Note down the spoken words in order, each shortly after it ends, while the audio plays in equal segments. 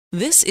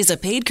This is a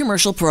paid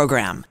commercial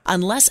program.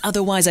 Unless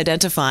otherwise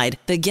identified,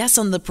 the guests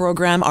on the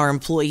program are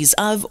employees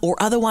of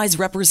or otherwise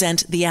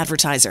represent the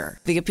advertiser.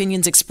 The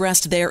opinions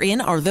expressed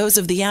therein are those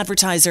of the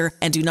advertiser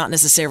and do not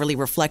necessarily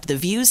reflect the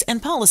views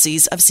and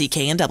policies of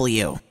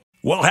CKNW.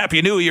 Well,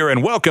 Happy New Year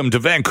and welcome to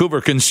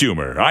Vancouver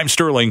Consumer. I'm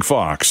Sterling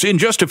Fox. In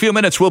just a few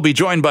minutes, we'll be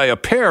joined by a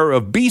pair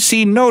of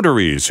BC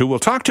notaries who will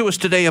talk to us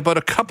today about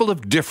a couple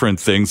of different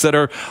things that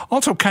are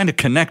also kind of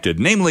connected,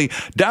 namely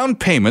down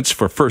payments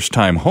for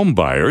first-time home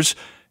buyers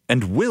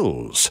and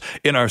wills.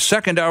 In our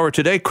second hour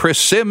today, Chris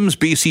Sims,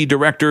 BC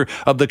Director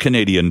of the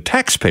Canadian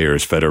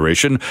Taxpayers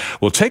Federation,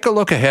 will take a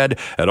look ahead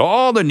at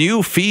all the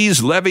new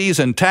fees, levies,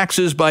 and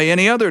taxes by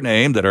any other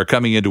name that are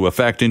coming into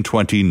effect in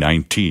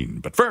 2019.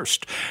 But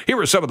first, here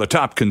are some of the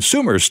top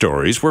consumer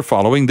stories we're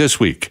following this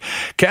week.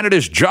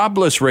 Canada's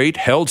jobless rate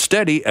held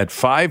steady at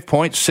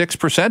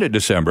 5.6% in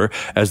December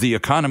as the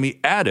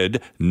economy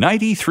added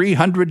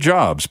 9,300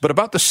 jobs, but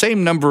about the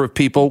same number of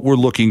people were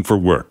looking for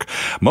work.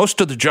 Most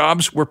of the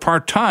jobs were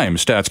part-time,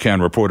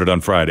 StatsCan reported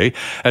on Friday.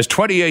 As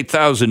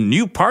 28,000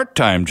 new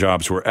part-time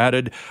jobs were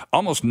added,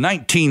 almost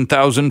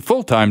 19,000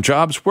 full-time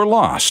jobs were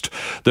lost.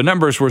 The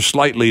numbers were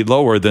slightly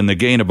lower than the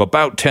gain of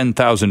about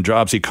 10,000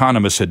 jobs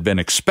economists had been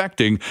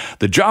expecting.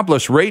 The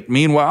jobless rate,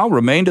 meanwhile,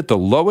 remained at the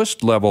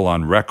lowest level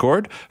on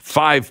record,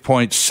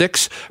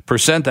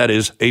 5.6%. That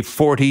is a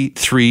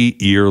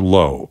 43-year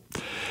low.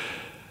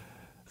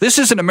 This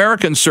is an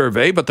American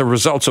survey, but the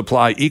results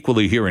apply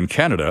equally here in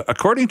Canada.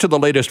 According to the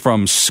latest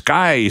from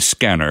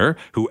Skyscanner,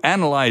 who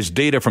analyzed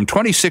data from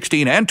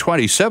 2016 and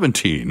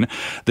 2017,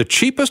 the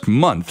cheapest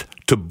month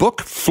to book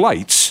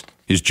flights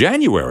is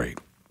January.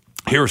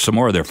 Here are some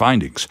more of their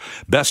findings.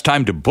 Best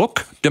time to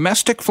book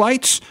domestic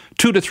flights,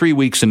 2 to 3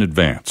 weeks in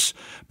advance.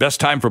 Best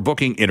time for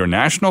booking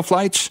international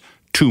flights,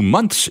 2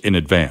 months in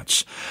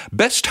advance.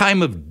 Best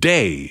time of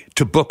day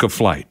to book a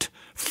flight,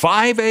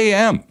 5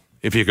 a.m.,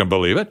 if you can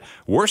believe it.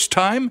 Worst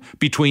time,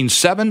 between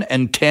 7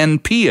 and 10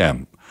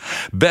 p.m.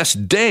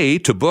 Best day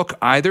to book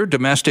either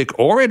domestic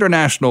or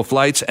international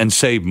flights and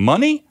save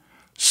money?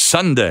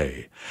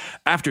 Sunday.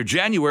 After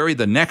January,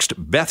 the next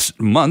best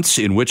months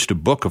in which to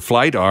book a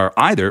flight are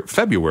either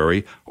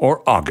February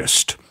or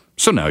August.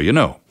 So now you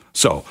know.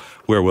 So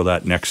where will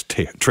that next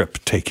trip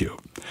take you?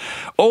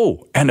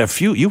 Oh, and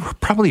you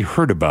probably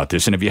heard about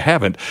this, and if you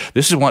haven't,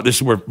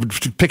 we're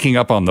picking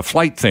up on the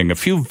flight thing. A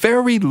few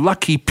very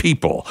lucky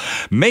people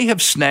may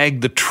have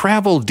snagged the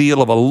travel deal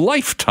of a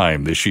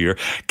lifetime this year.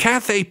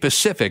 Cathay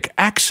Pacific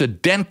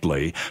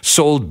accidentally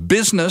sold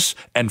business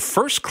and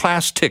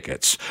first-class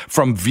tickets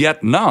from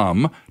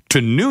Vietnam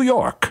to New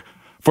York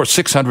for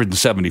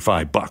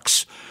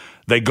 $675.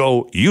 They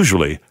go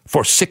usually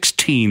for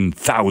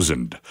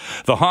 $16,000.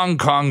 The Hong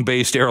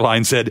Kong-based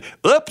airline said,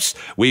 "Oops,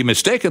 we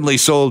mistakenly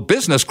sold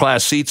business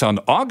class seats on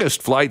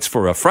August flights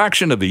for a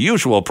fraction of the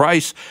usual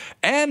price,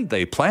 and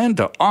they plan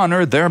to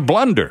honor their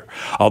blunder."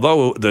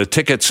 Although the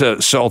tickets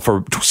sell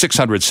for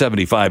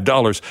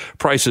 $675,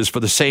 prices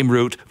for the same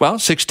route, well,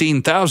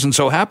 $16,000.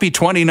 So happy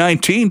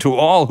 2019 to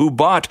all who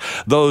bought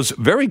those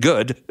very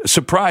good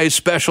surprise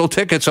special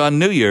tickets on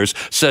New Year's,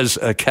 says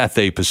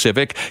Cathay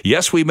Pacific.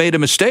 Yes, we made a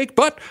mistake,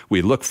 but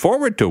we look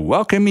forward to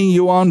welcoming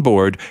you on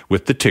board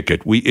with the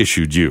ticket we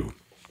issued you.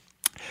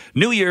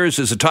 New Year's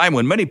is a time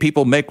when many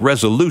people make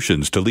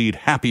resolutions to lead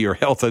healthier,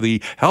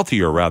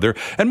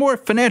 and more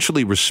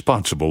financially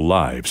responsible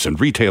lives,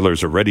 and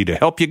retailers are ready to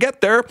help you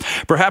get there.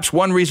 Perhaps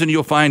one reason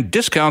you'll find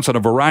discounts on a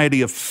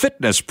variety of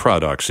fitness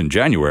products in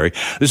January.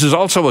 This is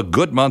also a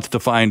good month to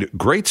find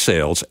great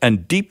sales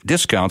and deep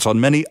discounts on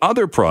many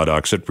other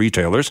products at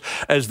retailers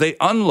as they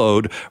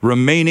unload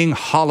remaining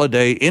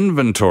holiday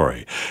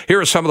inventory. Here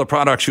are some of the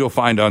products you'll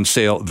find on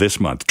sale this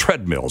month.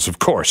 Treadmills, of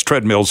course.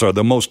 Treadmills are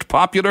the most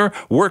popular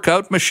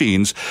workout machines,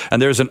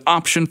 and there's an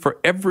option for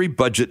every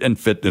budget and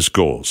fitness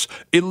goals.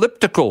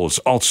 Ellipticals,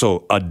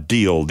 also a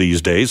deal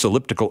these days.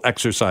 Elliptical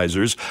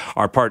exercisers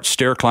are part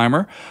stair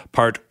climber,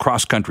 part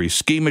cross-country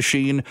ski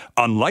machine.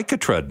 Unlike a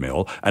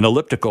treadmill, an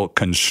elliptical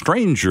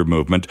constrains your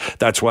movement.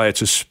 That's why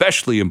it's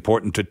especially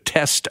important to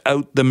test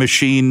out the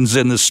machines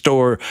in the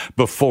store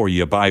before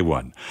you buy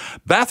one.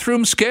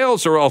 Bathroom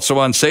scales are also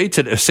on sale.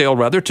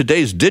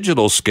 Today's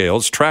digital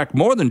scales track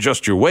more than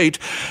just your weight.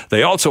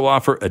 They also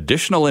offer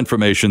additional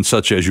information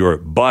such as your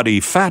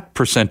body fat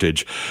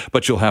percentage,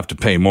 but you'll have to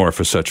pay more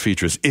for such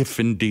features if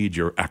indeed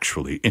you're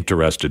actually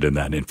interested in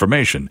that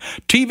information.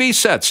 TV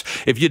sets.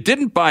 If you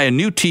didn't buy a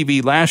new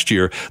TV last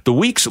year, the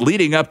weeks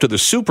leading up to the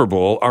Super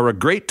Bowl are a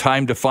great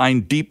time to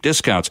find deep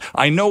discounts.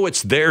 I know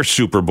it's their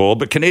Super Bowl,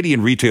 but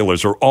Canadian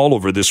retailers are all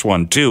over this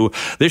one too.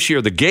 This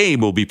year, the game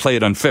will be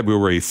played on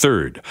February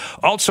 3rd.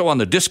 Also on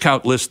the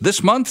discount list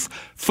this month,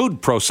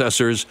 food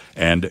processors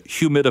and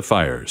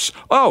humidifiers.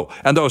 Oh,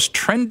 and those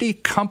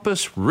trendy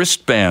Compass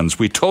wristbands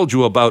we told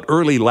you about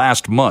early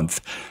last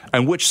month.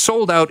 and which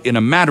sold out in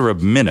a matter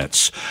of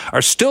minutes,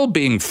 are still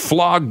being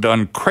flogged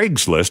on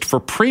Craigslist for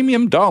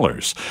premium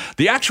dollars.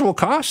 The actual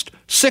cost?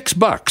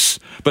 $6.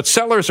 But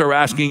sellers are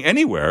asking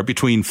anywhere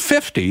between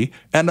 $50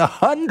 and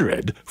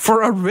 $100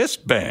 for a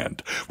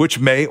wristband, which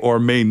may or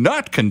may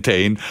not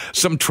contain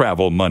some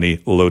travel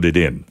money loaded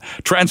in.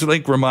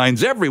 TransLink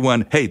reminds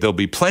everyone, hey, there'll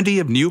be plenty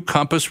of new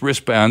Compass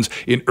wristbands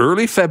in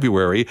early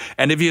February,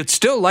 and if you'd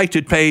still like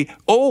to pay,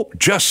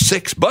 just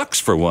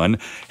 $6 for one,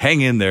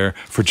 hang in there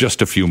for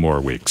just a few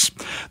more weeks.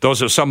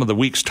 Those are some of the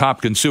week's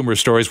top consumer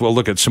stories. We'll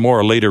look at some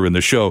more later in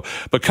the show.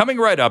 But coming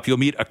right up, you'll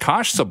meet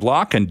Akash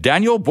Sablock and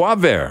Daniel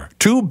Boisvert,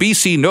 two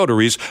BC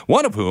notaries,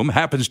 one of whom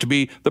happens to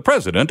be the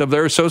president of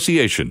their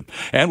association.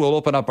 And we'll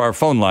open up our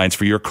phone lines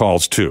for your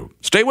calls, too.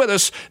 Stay with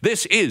us.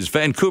 This is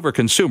Vancouver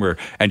Consumer,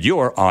 and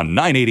you're on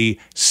 980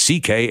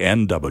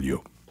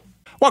 CKNW.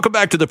 Welcome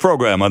back to the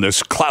program on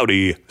this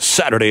cloudy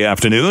Saturday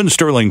afternoon.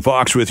 Sterling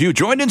Fox with you,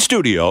 joined in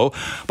studio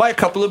by a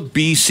couple of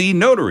BC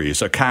notaries.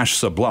 Akash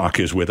Sablock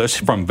is with us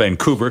from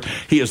Vancouver.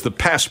 He is the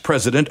past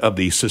president of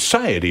the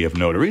Society of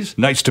Notaries.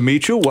 Nice to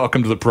meet you.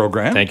 Welcome to the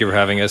program. Thank you for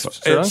having us,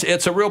 Sterling.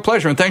 It's a real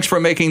pleasure, and thanks for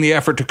making the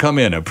effort to come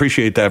in. I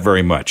appreciate that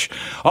very much.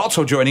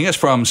 Also joining us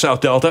from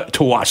South Delta,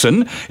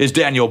 Tsawwassen, is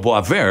Daniel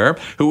Boisvert,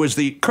 who is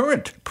the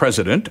current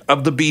president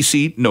of the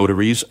BC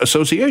Notaries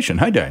Association.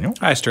 Hi, Daniel.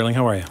 Hi, Sterling.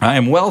 How are you? I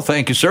am well,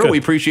 thank you, sir. Good.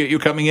 We appreciate you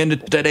coming in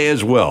today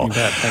as well. You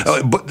bet.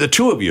 Thanks. But the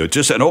two of you,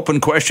 just an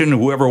open question.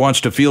 Whoever wants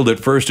to field it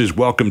first is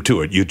welcome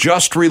to it. You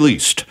just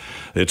released.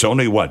 It's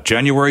only,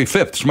 January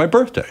 5th. It's my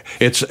birthday.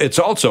 It's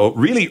also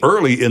really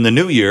early in the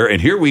new year, and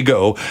here we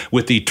go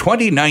with the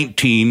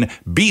 2019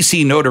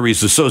 BC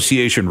Notaries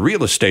Association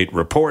Real Estate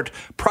Report,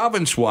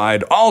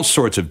 province-wide, all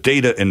sorts of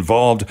data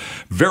involved,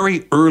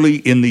 very early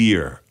in the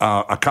year.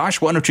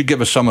 Akash, why don't you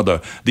give us some of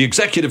the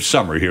executive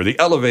summary here, the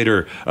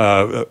elevator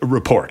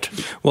report.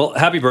 Well,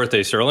 happy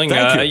birthday, Sterling.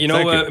 Thank you.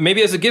 Thank you.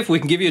 Maybe as a gift, we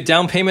can give you a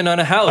down payment on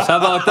a house. How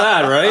about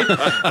that,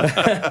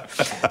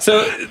 right?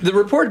 So the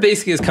report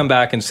basically has come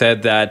back and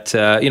said that,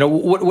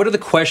 what are the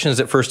questions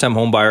that first-time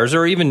home buyers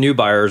or even new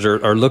buyers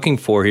are looking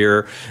for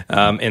here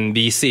in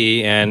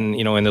BC and,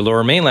 in the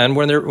Lower Mainland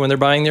when they're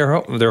buying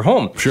their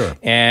home. Sure.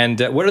 And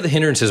what are the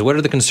hindrances? What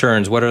are the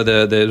concerns? What are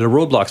the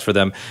roadblocks for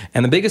them?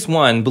 And the biggest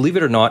one, believe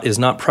it or not, is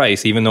not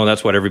price, even though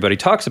that's what everybody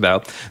talks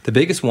about. The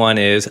biggest one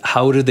is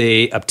how do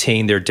they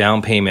obtain their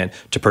down payment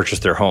to purchase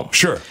their home?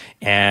 Sure.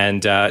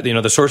 And,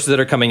 the sources that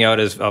are coming out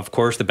is, of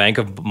course, the bank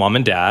of mom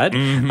and dad,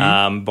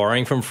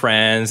 borrowing from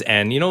friends,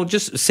 and,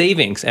 just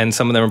savings. And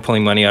some of them are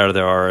pulling money out of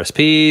their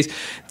RSPs.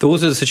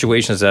 Those are the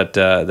situations that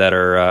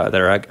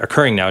are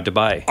occurring now to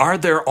buy. Are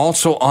there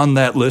also on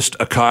that list,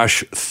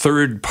 Akash,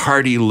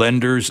 third-party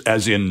lenders,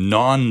 as in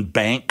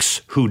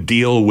non-banks, who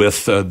deal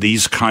with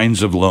these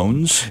kinds of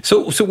loans?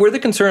 So where the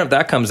concern of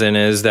that comes in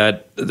is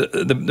that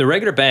the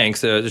regular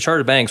banks, the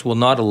chartered banks, will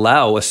not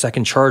allow a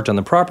second charge on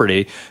the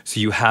property, so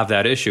you have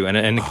that issue.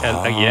 And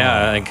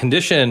a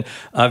condition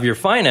of your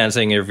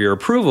financing, of your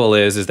approval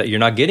is that you're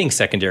not getting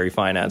secondary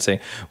financing.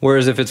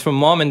 Whereas if it's from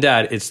mom and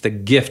dad, it's the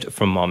gift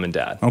from mom and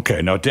dad.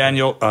 Okay. Now,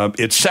 Daniel,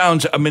 it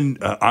sounds,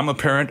 I'm a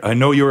parent. I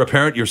know you're a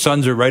parent. Your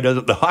sons are right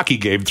at the hockey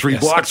game, three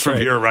blocks from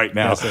here right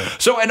now.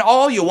 So, and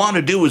all you want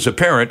to do as a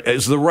parent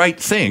is the right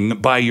thing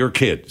by your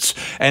kids.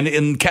 And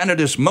in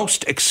Canada's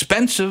most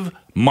expensive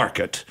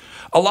market,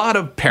 a lot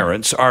of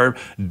parents are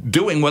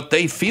doing what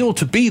they feel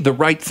to be the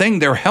right thing.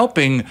 They're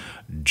helping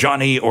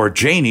Johnny or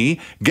Janie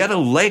get a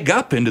leg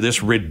up into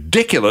this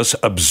ridiculous,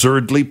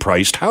 absurdly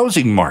priced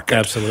housing market.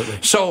 Absolutely.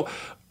 So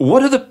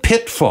what are the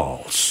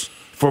pitfalls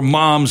for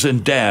moms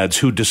and dads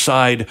who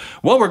decide,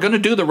 well, we're going to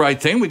do the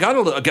right thing. We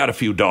got a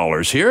few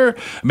dollars here.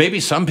 Maybe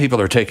some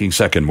people are taking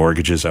second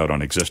mortgages out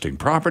on existing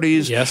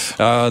properties. Yes.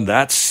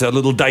 That's a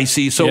little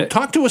dicey. So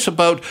talk to us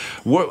about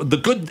the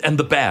good and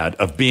the bad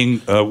of being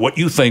what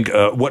you think,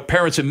 what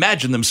parents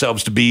imagine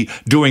themselves to be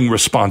doing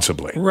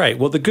responsibly. Right.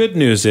 Well, the good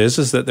news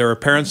is that there are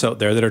parents out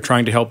there that are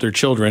trying to help their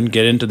children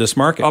get into this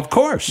market. Of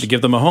course. To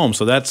give them a home.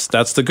 So that's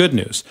the good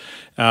news.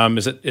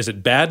 Is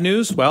it bad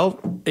news? Well,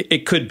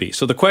 it could be.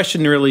 So the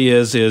question really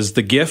is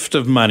the gift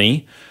of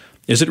money,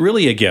 is it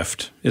really a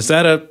gift? Is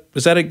that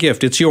a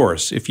gift? It's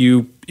yours. If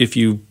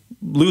you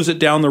lose it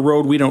down the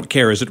road, we don't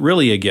care. Is it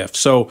really a gift?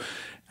 So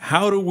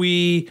how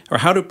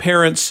do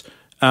parents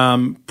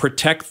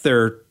protect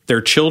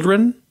their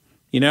children,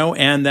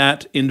 and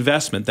that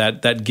investment,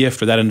 that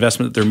gift or that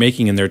investment that they're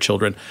making in their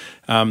children?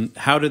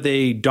 How do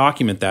they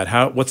document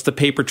that? What's the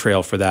paper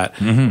trail for that?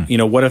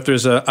 Mm-hmm. What if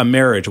there's a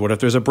marriage? What if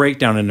there's a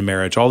breakdown in a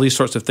marriage? All these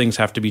sorts of things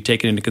have to be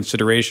taken into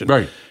consideration.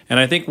 Right. And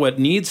I think what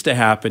needs to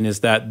happen is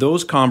that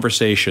those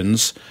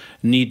conversations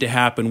need to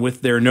happen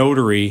with their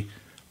notary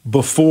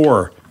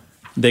before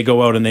they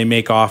go out and they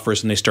make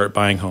offers and they start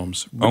buying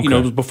homes.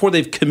 Okay. Before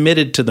they've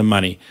committed to the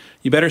money.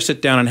 You better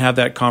sit down and have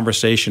that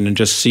conversation and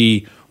just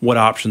see what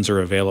options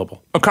are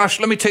available. Akash,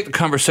 let me take the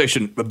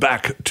conversation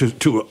back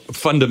to a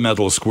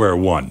fundamental square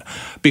one,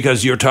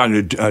 because you're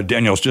talking to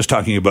Daniel's just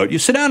talking about you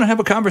sit down and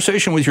have a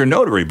conversation with your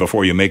notary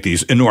before you make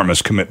these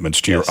enormous commitments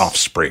to your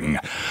offspring.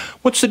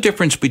 What's the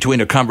difference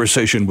between a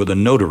conversation with a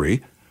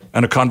notary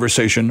and a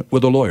conversation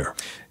with a lawyer?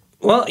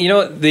 Well,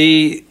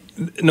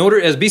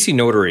 as BC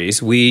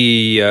notaries,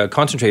 we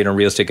concentrate on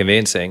real estate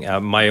conveyancing.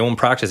 My own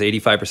practice,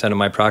 85% of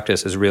my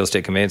practice is real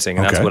estate conveyancing,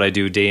 and that's what I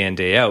do day in,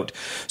 day out.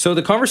 So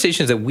the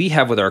conversations that we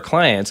have with our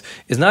clients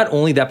is not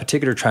only that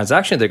particular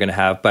transaction they're going to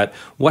have, but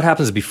what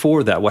happens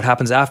before that, what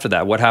happens after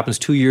that, what happens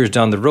 2 years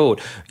down the road.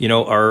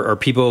 Are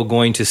people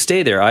going to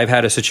stay there? I've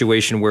had a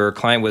situation where a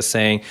client was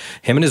saying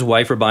him and his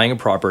wife are buying a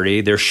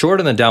property. They're short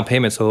on the down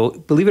payment, so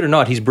believe it or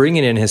not, he's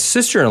bringing in his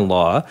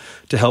sister-in-law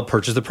to help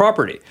purchase the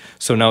property.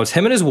 So now it's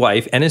him and his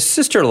wife and his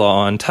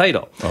sister-in-law on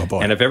title. Oh, boy.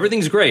 And if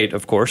everything's great,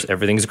 of course,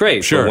 everything's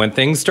great. Sure. But when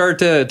things start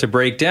to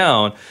break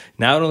down,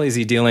 not only is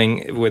he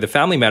dealing with a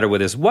family matter with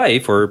his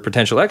wife or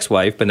potential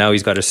ex-wife, but now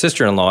he's got his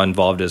sister-in-law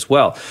involved as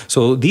well.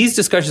 So these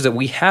discussions that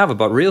we have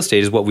about real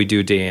estate is what we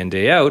do day in,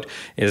 day out,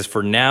 is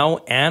for now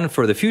and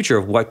for the future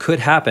of what could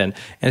happen.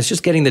 And it's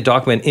just getting the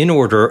document in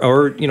order,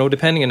 or,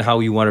 depending on how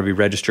you want to be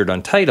registered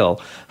on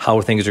title,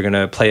 how things are going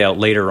to play out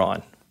later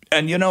on.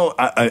 And,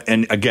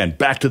 and again,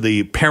 back to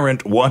the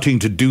parent wanting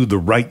to do the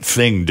right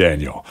thing,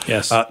 Daniel.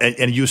 Yes.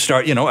 And you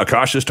start,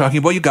 Akash is talking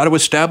about, you got to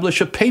establish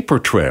a paper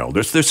trail.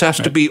 This has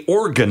to be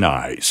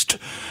organized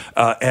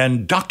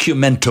and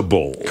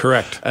documentable.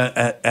 Correct.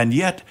 And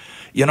yet,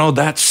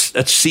 that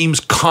seems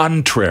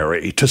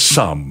contrary to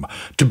some,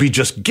 to be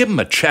just give them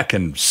a check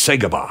and say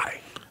goodbye.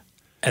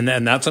 And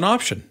then that's an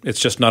option. It's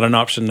just not an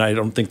option I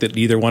don't think that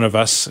either one of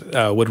us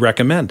would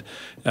recommend.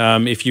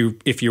 If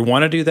you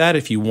want to do that,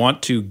 if you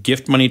want to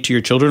gift money to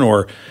your children,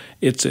 or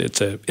it's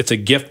a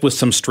gift with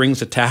some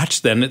strings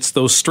attached, then it's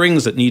those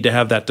strings that need to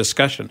have that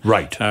discussion.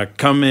 Right.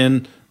 Come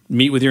in,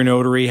 meet with your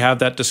notary, have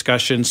that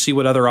discussion, see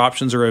what other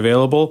options are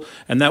available,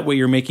 and that way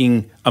you're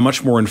making a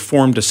much more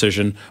informed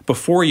decision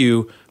before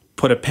you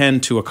put a pen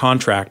to a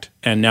contract,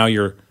 and now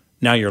you're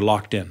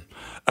locked in.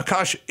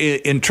 Akash,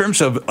 in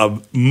terms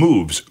of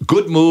moves,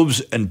 good moves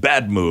and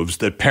bad moves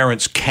that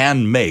parents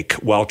can make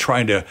while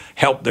trying to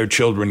help their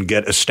children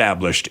get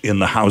established in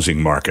the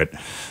housing market,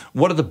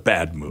 what are the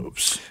bad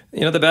moves?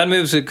 The bad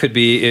moves it could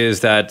be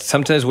is that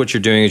sometimes what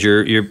you're doing is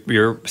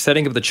you're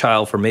setting up the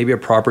child for maybe a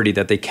property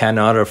that they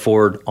cannot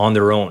afford on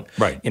their own.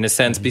 Right. In a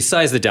sense,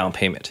 besides the down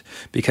payment.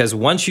 Because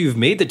once you've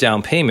made the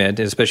down payment,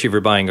 especially if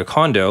you're buying a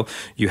condo,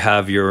 you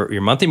have your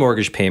monthly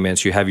mortgage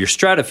payments, you have your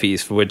strata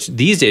fees, for which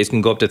these days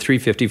can go up to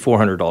 $350,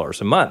 $400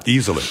 a month.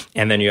 Easily.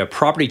 And then you have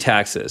property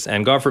taxes.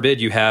 And God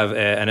forbid you have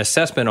an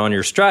assessment on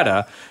your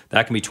strata,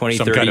 that can be 20,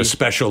 Some 30. kind of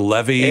special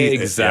levy.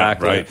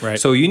 Exactly. Yeah, right.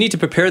 So you need to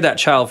prepare that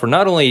child for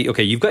not only,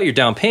 you've got your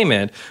down payment,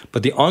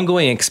 but the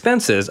ongoing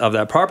expenses of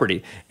that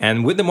property.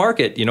 And with the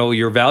market,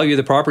 your value of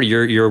the property,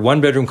 your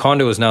one-bedroom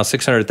condo is now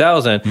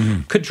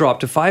 $600,000, could drop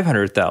to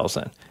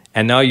 $500,000.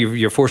 And now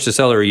you're forced to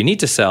sell, or you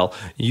need to sell.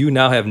 You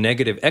now have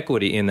negative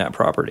equity in that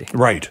property.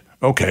 Right.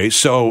 Okay.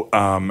 So,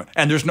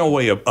 and there's no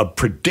way of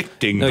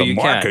predicting the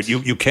market.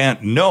 You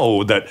can't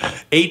know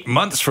that 8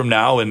 months from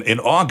now in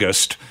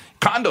August,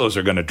 condos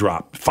are going to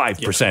drop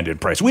 5% in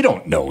price. We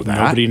don't know that.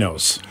 Nobody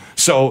knows.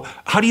 So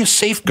how do you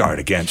safeguard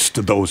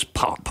against those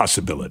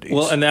possibilities?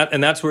 Well, and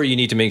that's where you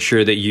need to make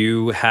sure that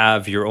you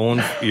have your own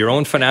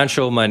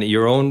financial money,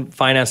 your own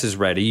finances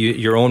ready,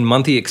 your own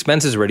monthly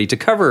expenses ready to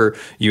cover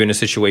you in a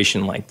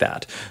situation like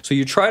that. So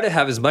you try to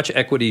have as much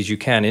equity as you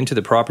can into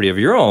the property of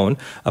your own,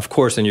 of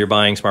course, and you're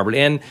buying smartly,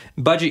 and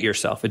budget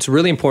yourself. It's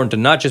really important to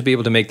not just be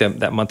able to make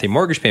that monthly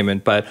mortgage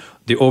payment, but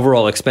the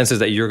overall expenses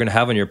that you're going to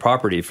have on your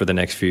property for the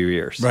next few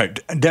years. Right.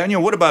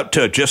 Daniel, what about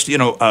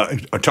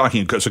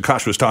talking, because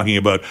Akash was talking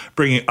about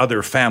bringing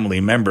other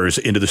family members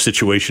into the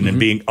situation and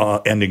being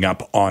ending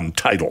up on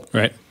title.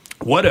 Right.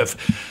 What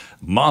if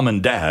mom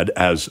and dad,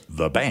 as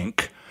the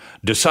bank,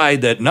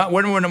 decide that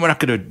we're not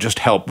going to just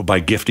help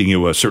by gifting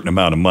you a certain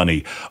amount of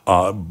money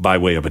by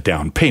way of a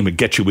down payment,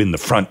 get you in the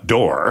front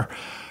door.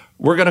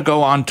 We're going to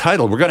go on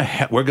title. We're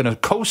going to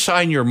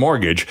co-sign your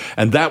mortgage,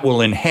 and that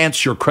will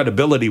enhance your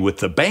credibility with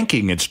the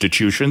banking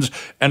institutions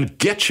and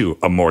get you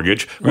a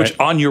mortgage, which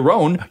on your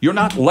own you're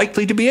not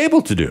likely to be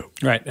able to do.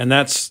 Right, and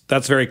that's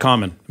very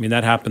common. I mean,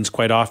 that happens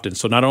quite often.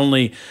 So not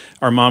only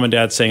are mom and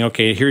dad saying,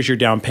 "Okay, here's your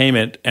down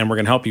payment, and we're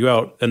going to help you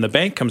out," and the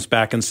bank comes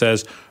back and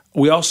says,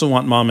 "We also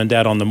want mom and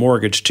dad on the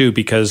mortgage too,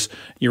 because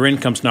your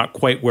income's not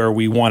quite where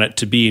we want it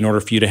to be in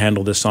order for you to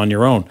handle this on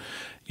your own."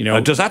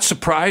 Does that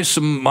surprise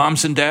some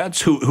moms and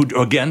dads who,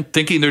 again,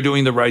 thinking they're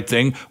doing the right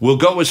thing, will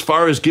go as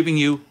far as giving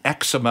you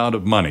X amount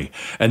of money,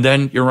 and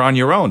then you're on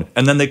your own,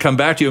 and then they come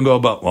back to you and go,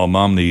 "Well,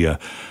 mom, the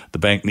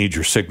bank needs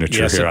your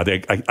signature here.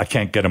 I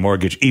can't get a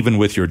mortgage even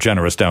with your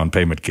generous down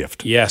payment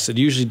gift." Yes, it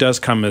usually does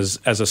come as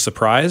a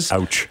surprise.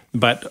 Ouch!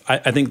 But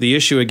I think the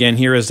issue again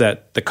here is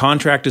that the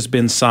contract has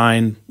been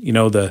signed.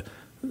 The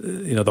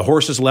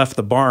horse has left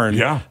the barn.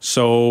 Yeah.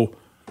 So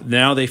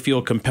now they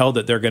feel compelled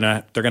that they're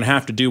gonna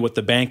have to do what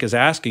the bank is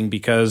asking,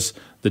 because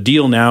the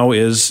deal now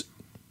is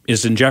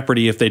in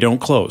jeopardy if they don't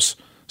close.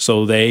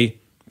 So they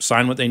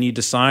sign what they need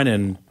to sign,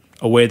 and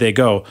away they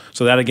go.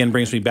 So that again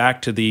brings me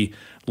back to the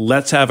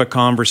let's have a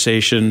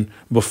conversation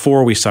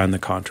before we sign the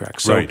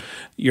contract. So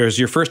as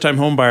your first time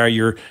home buyer,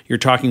 you're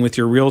talking with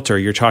your realtor,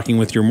 you're talking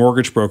with your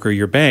mortgage broker,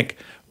 your bank.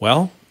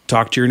 Well,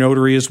 talk to your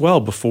notary as well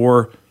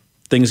before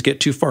things get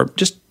too far.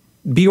 Just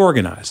be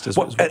organized.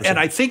 And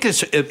I think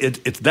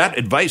that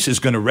advice is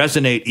going to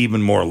resonate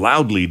even more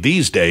loudly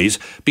these days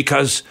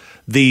because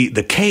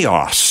the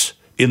chaos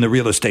in the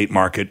real estate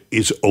market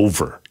is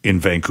over in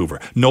Vancouver.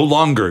 No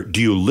longer do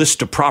you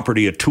list a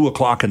property at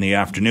 2:00 in the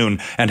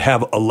afternoon and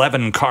have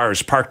 11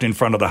 cars parked in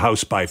front of the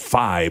house by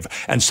 5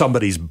 and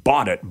somebody's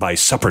bought it by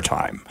supper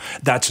time.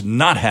 That's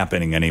not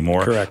happening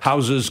anymore. Correct.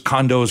 Houses,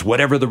 condos,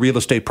 whatever the real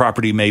estate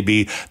property may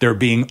be, they're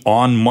being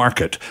on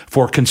market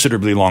for a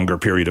considerably longer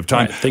period of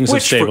time. Right. Things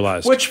have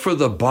stabilized. Which for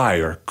the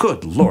buyer,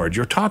 good Lord,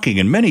 you're talking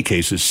in many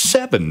cases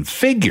 7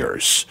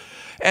 figures.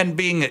 And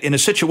being in a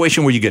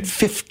situation where you get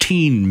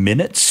 15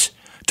 minutes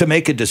to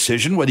make a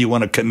decision whether you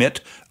want to commit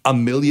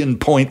 $1 million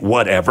point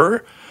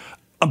whatever,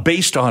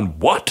 based on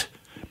what?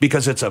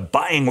 Because it's a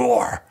buying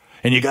war,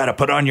 and you got to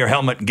put on your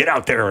helmet and get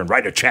out there and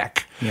write a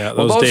check. Yeah,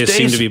 those days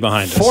seem to be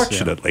behind us.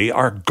 Fortunately,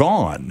 are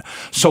gone.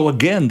 So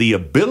again, the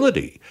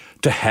ability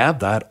to have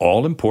that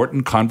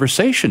all-important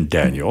conversation,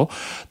 Daniel,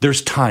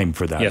 there's time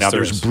for that. Yes, now,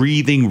 there's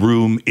breathing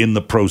room in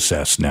the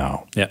process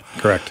now. Yeah,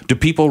 correct. Do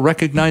people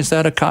recognize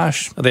that,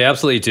 Akash? They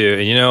absolutely do.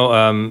 And, you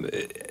know,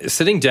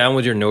 sitting down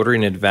with your notary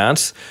in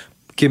advance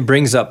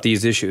brings up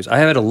these issues. I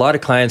had a lot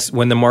of clients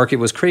when the market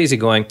was crazy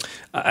going,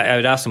 I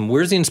would ask them,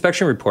 where's the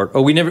inspection report?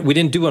 Oh, we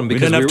didn't do one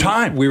because we didn't have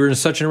time. We were in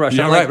such a rush.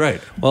 Yeah,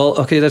 right. Well,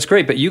 okay, that's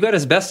great, but you got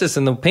asbestos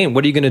in the paint.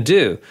 What are you going to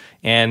do?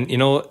 And, you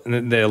know,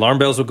 the alarm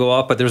bells would go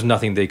off, but there's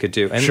nothing they could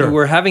do. And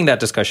we're having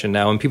that discussion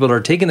now, and people are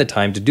taking the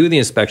time to do the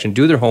inspection,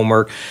 do their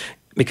homework,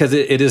 because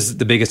it is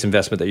the biggest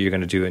investment that you're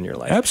going to do in your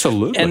life.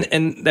 Absolutely.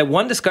 And that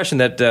one discussion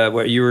that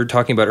what you were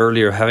talking about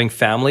earlier, having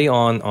family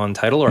on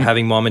title or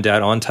having mom and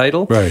dad on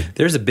title, right.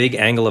 There's a big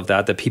angle of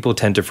that people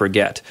tend to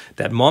forget.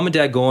 That mom and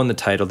dad go on the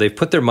title, they've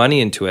put their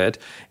money into it,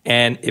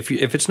 and if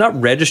it's not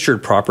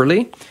registered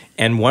properly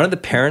and one of the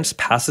parents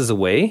passes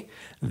away,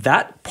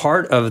 that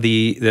part of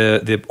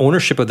the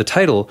ownership of the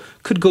title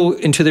could go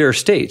into their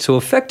estate. So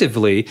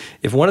effectively,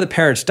 if one of the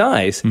parents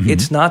dies,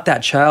 it's not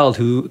that child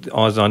who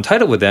is on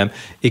title with them.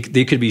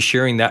 They could be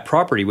sharing that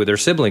property with their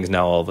siblings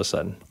now all of a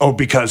sudden. Oh,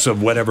 because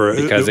of whatever.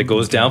 Because it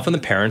goes down from the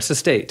parents'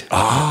 estate.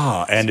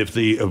 And if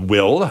the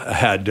will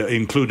had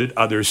included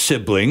other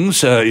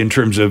siblings in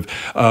terms of,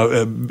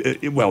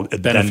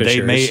 then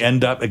they may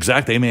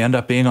end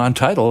up being on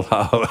title,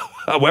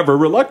 however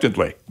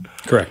reluctantly.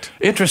 Correct.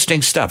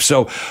 Interesting stuff.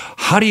 So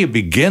how do you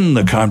begin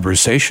the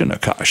conversation,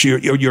 Akash?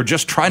 You're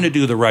just trying to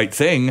do the right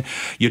thing.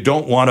 You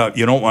don't want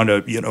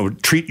to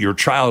treat your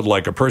child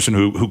like a person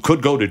who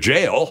could go to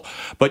jail,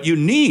 but you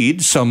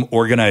need some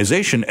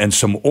organization and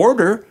some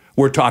order.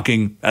 We're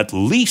talking at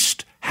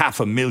least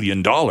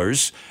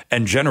 $500,000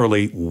 and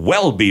generally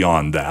well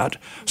beyond that.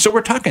 So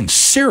we're talking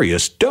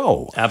serious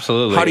dough.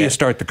 Absolutely. How do you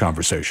start the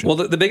conversation? Well,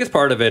 the biggest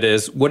part of it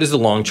is, what is the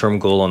long-term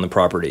goal on the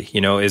property?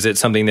 You know, is it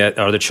something that,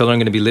 are the children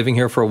going to be living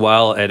here for a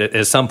while?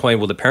 At some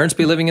point, will the parents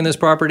be living in this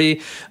property?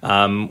 Is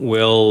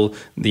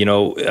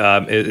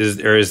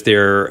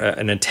there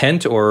an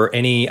intent or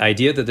any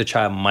idea that the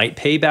child might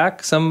pay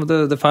back some of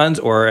the funds,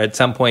 or at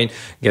some point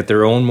get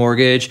their own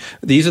mortgage?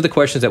 These are the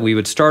questions that we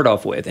would start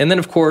off with. And then,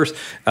 of course,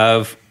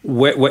 of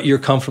what you're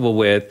comfortable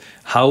with,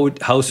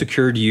 how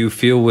secure do you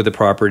feel with the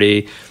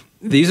property?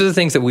 These are the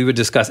things that we would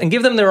discuss and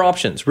give them their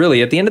options.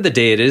 Really, at the end of the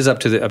day, it is up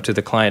to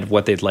the client of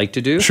what they'd like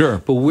to do. Sure.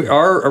 But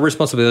our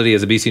responsibility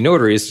as a BC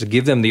notary is to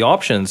give them the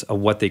options of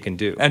what they can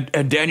do. And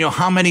Daniel,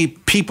 how many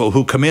people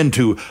who come in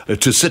to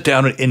sit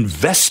down and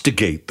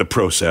investigate the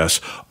process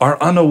are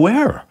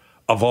unaware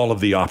of all of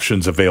the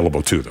options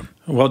available to them?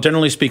 Well,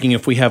 generally speaking,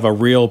 if we have a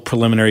real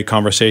preliminary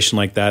conversation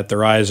like that,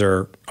 their eyes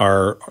are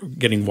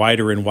getting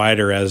wider and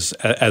wider as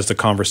the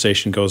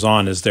conversation goes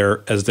on, as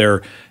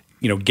they're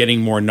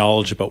getting more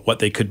knowledge about what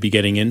they could be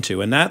getting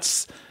into. And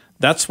that's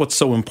what's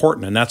so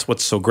important, and that's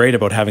what's so great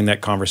about having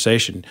that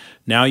conversation.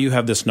 Now you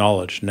have this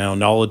knowledge. Now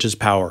knowledge is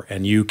power,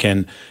 and you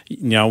can,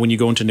 when you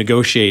go into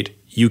negotiate,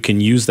 you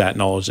can use that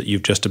knowledge that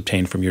you've just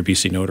obtained from your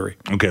BC notary.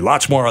 Okay,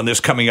 lots more on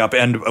this coming up,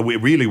 and we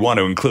really want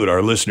to include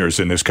our listeners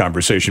in this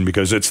conversation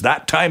because it's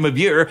that time of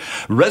year,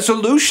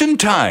 resolution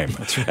time.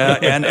 That's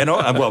right. In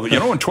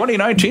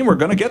 2019, we're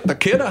going to get the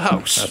kid a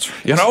house. That's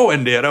right. We're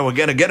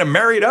going to get him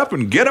married up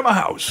and get him a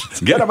house.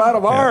 Get him out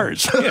of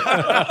ours.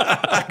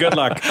 Good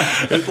luck.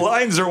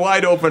 Lines are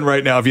wide open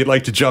right now if you'd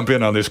like to jump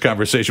in on this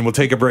conversation. We'll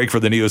take a break for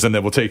the news, and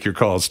then we'll take your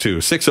calls too.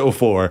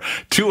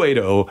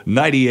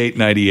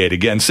 604-280-9898.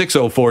 Again,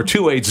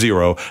 604-280-9898.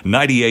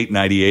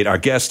 Our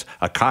guest,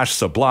 Akash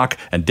Sablock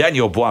and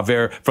Daniel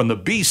Boisvert from the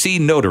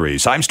BC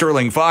Notaries. I'm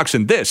Sterling Fox,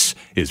 and this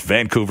is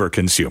Vancouver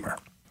Consumer.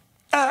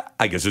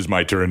 I guess it's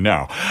my turn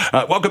now.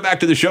 Welcome back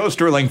to the show.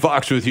 Sterling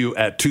Fox with you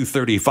at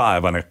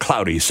 2:35 on a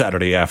cloudy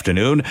Saturday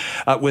afternoon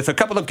with a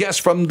couple of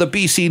guests from the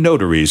BC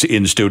Notaries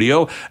in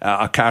studio.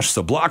 Akash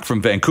Sablock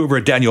from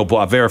Vancouver, Daniel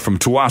Boisvert from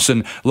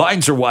Tsawwassen.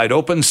 Lines are wide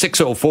open,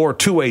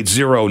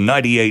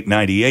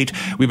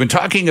 604-280-9898. We've been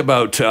talking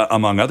about,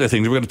 among other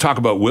things, we're going to talk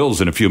about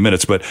wills in a few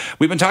minutes, but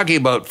we've been talking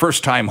about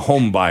first-time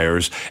home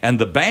buyers and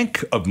the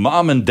bank of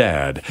mom and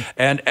dad.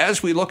 And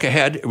as we look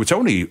ahead, it's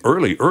only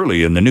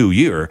early in the new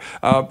year,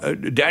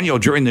 Daniel,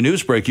 during the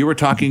news break, you were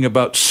talking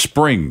about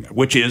spring,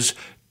 which is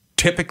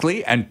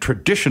typically and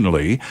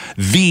traditionally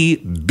the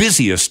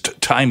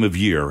busiest time of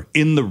year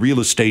in the real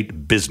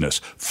estate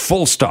business.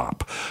 Full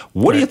stop.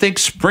 What do you think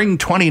spring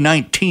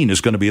 2019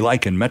 is going to be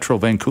like in Metro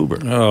Vancouver?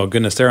 Oh,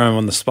 goodness. There I'm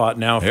on the spot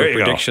now for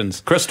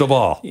predictions. Go. Crystal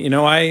ball. You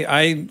know,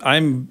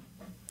 I'm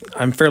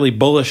fairly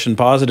bullish and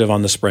positive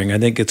on the spring. I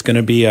think it's going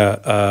to be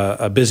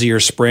a busier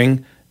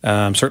spring.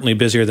 Certainly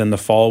busier than the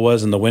fall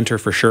was and the winter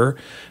for sure.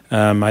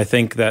 I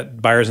think that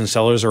buyers and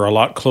sellers are a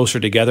lot closer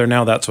together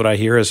now. That's what I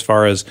hear as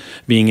far as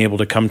being able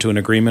to come to an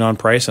agreement on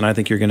price. And I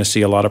think you're going to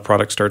see a lot of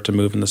products start to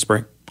move in the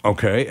spring.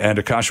 Okay. And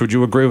Akash, would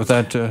you agree with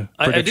that prediction?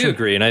 I do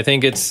agree. And I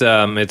think it's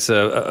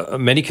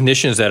many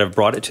conditions that have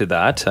brought it to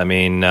that. I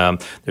mean,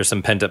 there's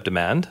some pent-up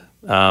demand.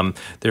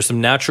 There's some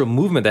natural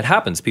movement that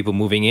happens. People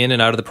moving in and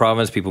out of the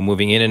province, people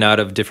moving in and out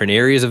of different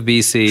areas of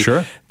BC.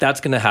 Sure. That's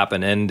going to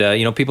happen. And,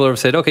 people have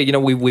said, okay,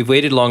 we've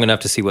waited long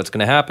enough to see what's going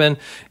to happen.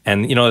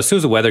 And, as soon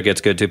as the weather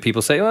gets good too,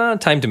 people say, well,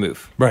 time to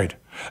move. Right.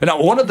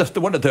 Now, one of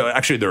the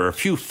actually, there are a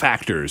few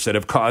factors that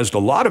have caused a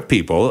lot of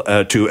people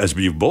to, as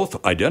you've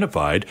both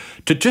identified,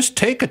 to just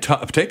take a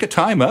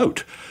time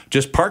out.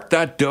 Just park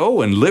that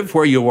dough and live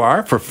where you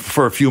are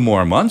for a few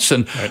more months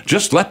and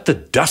just let the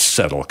dust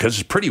settle, because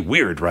it's pretty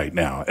weird right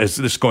now, as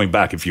this is going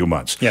back a few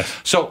months. Yes.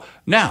 So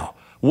now,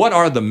 what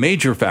are the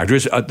major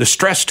factors? The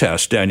stress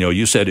test, Daniel,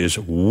 you said is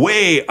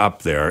way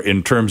up there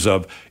in terms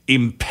of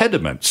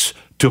impediments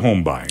to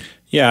home buying.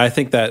 Yeah, I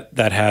think that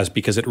has,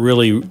 because it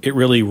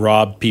really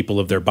robbed people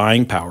of their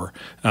buying power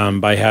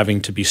by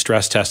having to be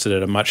stress tested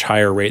at a much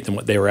higher rate than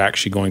what they were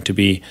actually going to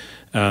be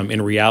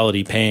in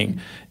reality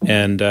paying.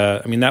 And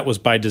that was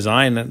by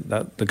design.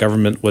 That the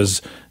government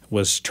was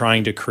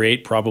trying to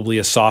create probably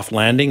a soft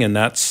landing, and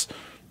that's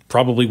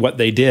probably what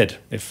they did,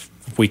 if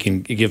we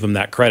can give them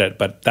that credit.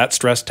 But that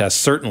stress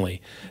test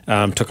certainly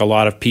took a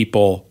lot of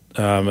people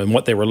and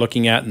what they were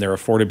looking at and their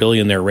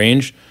affordability and their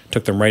range,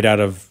 took them right out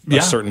of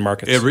certain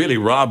markets. It really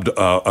robbed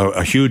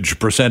a huge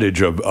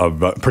percentage of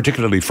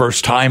particularly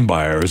first-time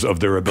buyers of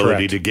their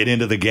ability to get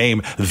into the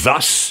game.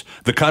 Thus,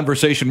 the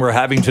conversation we're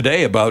having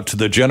today about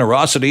the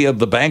generosity of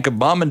the bank of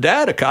mom and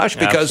dad, Akash,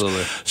 because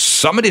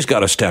somebody's got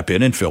to step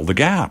in and fill the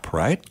gap,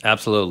 right?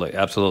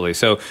 Absolutely.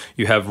 So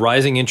you have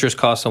rising interest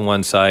costs on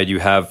one side, you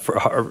have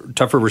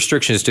tougher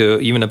restrictions to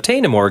even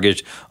obtain a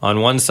mortgage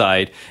on one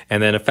side,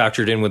 and then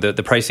factored in with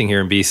the pricing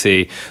here in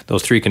BC,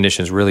 those three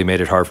conditions really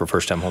made it hard for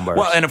first-time home buyers.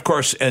 Well, and of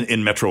course,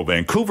 in Metro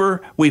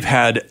Vancouver, we've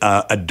had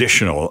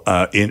additional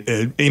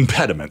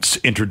impediments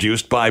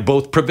introduced by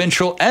both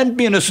provincial and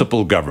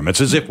municipal governments,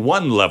 as if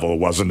one level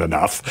wasn't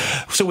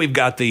enough. So we've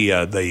got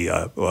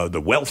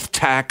the wealth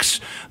tax,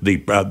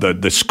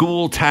 the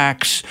school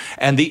tax,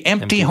 and the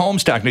empty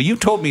homes tax. Now, you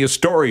told me a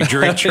story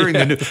during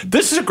the news.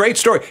 This is a great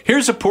story.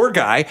 Here's a poor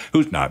guy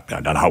who's not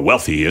how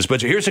wealthy he is,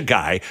 but here's a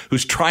guy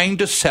who's trying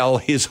to sell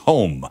his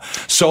home.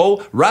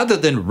 So rather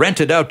than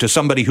rent it out to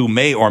somebody who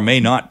may or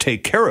may not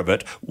take care of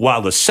it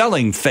while the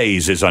selling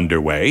phase is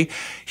underway,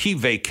 he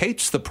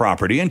vacates the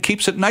property and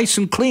keeps it nice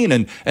and clean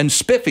and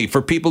spiffy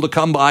for people to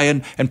come by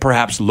and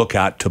perhaps look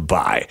at to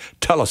buy.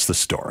 Tell us the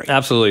story.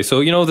 Absolutely.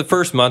 So, the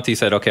first month he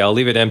said, okay, I'll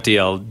leave it empty.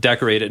 I'll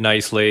decorate it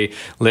nicely,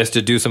 list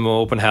it, do some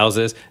open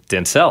houses.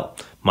 Didn't sell.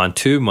 Month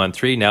 2, month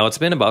 3, now it's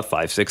been about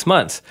 5-6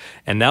 months.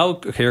 And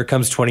now here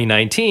comes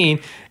 2019,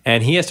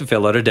 and he has to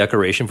fill out a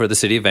declaration for the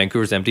City of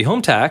Vancouver's empty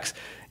home tax.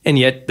 And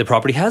yet the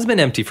property has been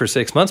empty for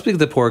 6 months because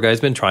the poor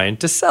guy's been trying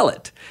to sell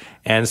it.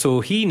 And so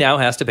he now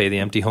has to pay the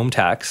empty home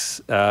tax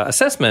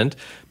assessment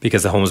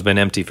because the home's been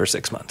empty for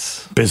 6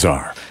 months.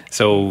 Bizarre.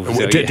 So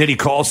did he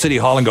call City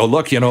Hall and go,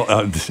 look,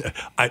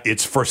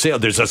 it's for sale.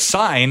 There's a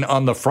sign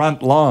on the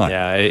front lawn.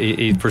 Yeah,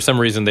 he, for some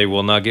reason they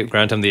will not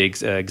grant him the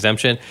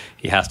exemption.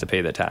 He has to pay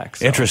the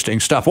tax. So.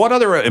 Interesting stuff. What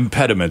other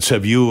impediments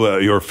have you,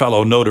 your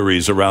fellow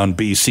notaries around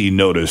BC,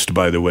 noticed,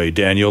 by the way,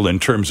 Daniel, in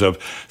terms of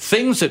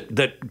things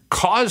that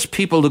cause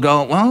people to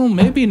go, well,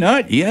 maybe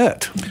not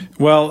yet?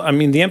 Well,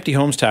 the empty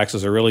homes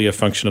taxes are really a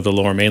function of the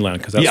Lower Mainland,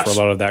 because that's where a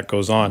lot of that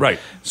goes on. Right.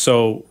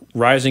 So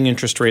rising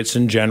interest rates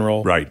in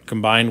general, right,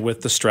 combined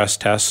with the stress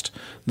test,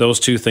 those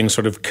two things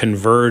sort of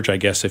converge, I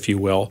guess, if you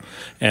will,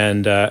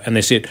 and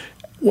they see it.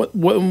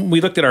 When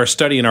we looked at our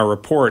study and our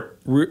report,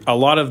 a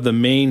lot of the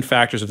main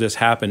factors of this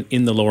happen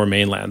in the Lower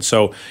Mainland.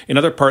 So in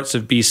other parts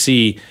of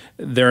BC,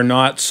 they're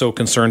not so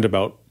concerned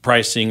about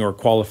pricing or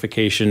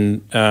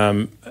qualification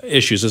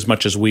issues as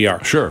much as we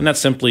are. Sure. And that's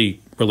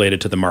simply related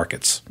to the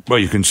markets. Well,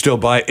 you can still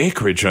buy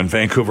acreage on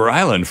Vancouver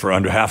Island for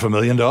under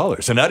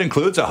 $500,000, and that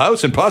includes a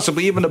house and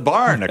possibly even a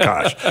barn,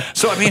 Akash.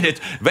 So, I mean,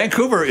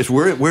 Vancouver is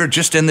we're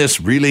just in this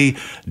really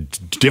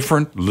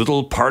different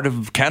little part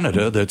of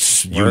Canada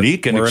that's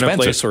unique and expensive. We're in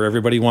a place where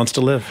everybody wants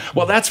to live.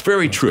 Well, that's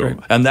very true,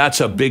 and that's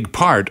a big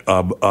part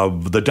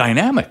of the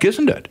dynamic,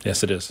 isn't it?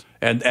 Yes, it is.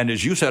 And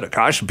as you said,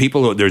 Akash,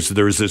 people there's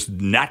this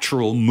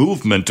natural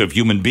movement of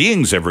human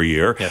beings every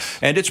year, yes.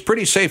 And it's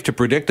pretty safe to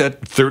predict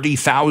that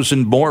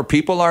 30,000 more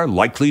people are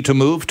likely to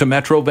move to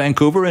Metro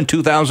Vancouver in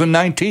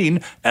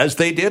 2019 as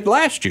they did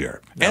last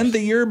year and the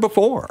year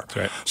before. That's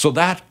right. So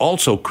that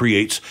also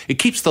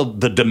keeps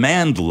the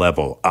demand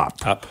level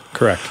up.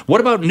 Correct.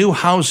 What about new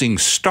housing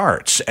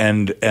starts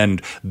and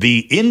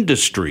the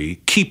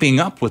industry keeping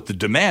up with the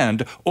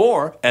demand,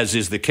 or, as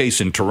is the case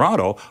in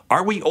Toronto,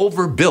 are we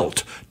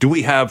overbuilt? Do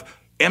we have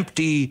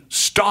empty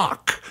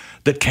stock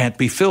that can't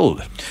be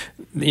filled?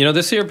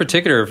 This year in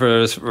particular,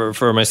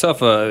 for myself,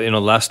 the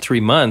last 3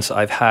 months,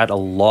 I've had a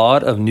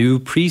lot of new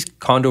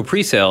condo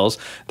pre-sales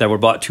that were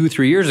bought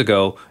 2-3 years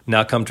ago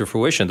now come to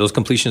fruition. Those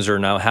completions are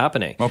now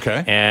happening.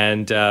 Okay.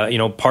 And,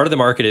 part of the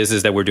market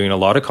is that we're doing a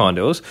lot of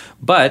condos,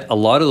 but a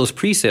lot of those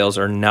pre-sales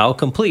are now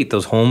complete.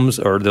 Those homes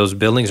or those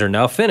buildings are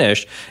now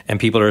finished, and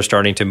people are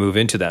starting to move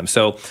into them.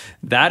 So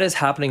that is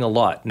happening a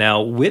lot. Now,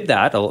 with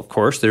that, of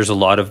course, there's a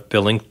lot of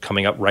building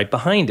coming up right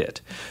behind it.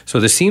 So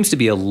there seems to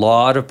be a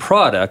lot of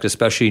product,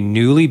 especially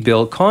newly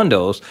built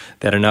condos,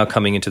 that are now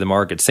coming into the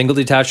market. Single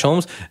detached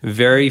homes,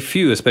 very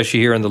few, especially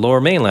here in the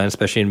Lower Mainland,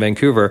 especially in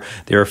Vancouver.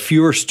 There are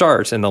fewer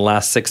starts in the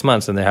last 6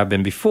 months than there have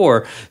been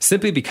before,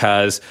 simply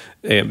because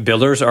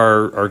builders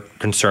are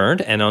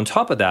concerned. And on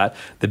top of that,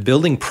 the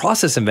building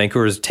process in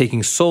Vancouver is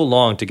taking so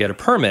long to get a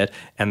permit,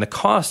 and the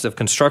cost of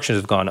construction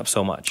has gone up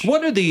so much.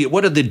 What are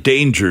the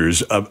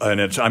dangers of, and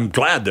I'm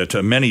glad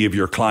that many of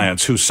your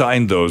clients who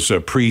signed those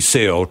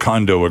pre-sale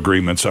condo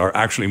agreements are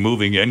actually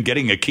moving in,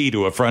 getting a key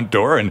to a front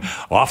door, and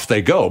off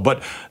they go.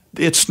 But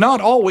it's not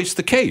always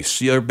the case.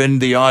 There have been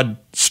the odd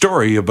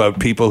story about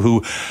people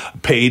who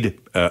paid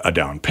a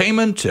down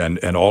payment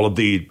and all of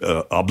the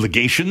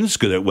obligations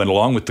that went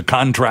along with the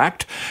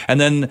contract. And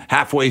then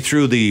halfway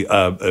through the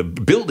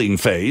building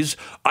phase,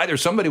 either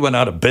somebody went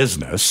out of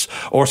business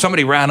or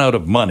somebody ran out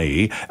of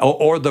money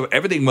or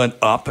everything went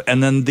up.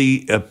 And then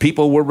the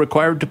people were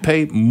required to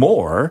pay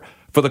more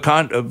for the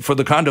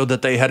condo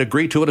that they had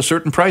agreed to at a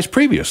certain price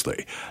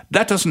previously.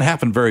 That doesn't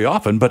happen very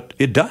often, but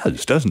it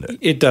does, doesn't it?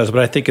 It does, but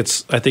I think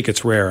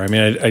it's rare. I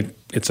mean,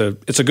 it's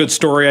a good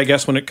story, I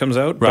guess, when it comes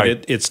out, right.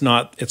 But it's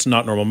not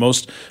normal.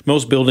 Most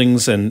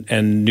buildings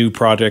and new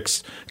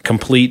projects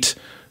complete.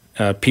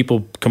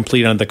 People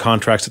complete on the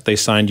contracts that they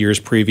signed years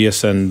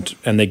previous, and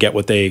they get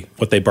what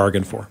they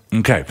bargained for.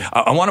 Okay.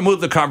 I want to move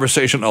the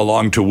conversation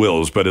along to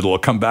wills, but it'll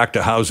come back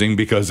to housing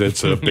because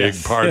it's a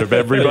big part of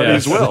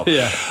everybody's will.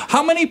 Yeah.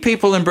 How many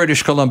people in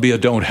British Columbia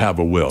don't have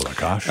a will,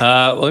 Akash?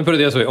 Let me put it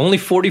this way. Only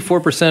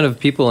 44% of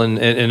people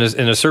in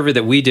a survey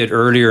that we did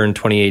earlier in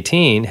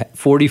 2018,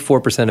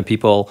 44% of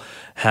people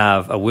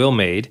have a will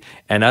made,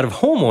 and out of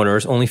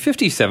homeowners, only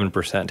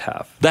 57%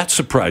 have. That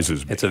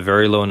surprises me. It's a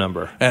very low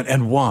number.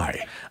 And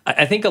why?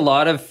 I think for a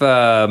lot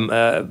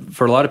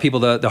of people,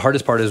 the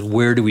hardest part is,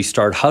 where do we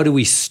start? How do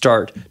we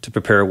start to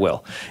prepare a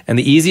will? And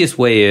the easiest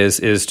way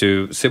is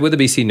to sit with a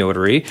BC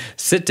notary,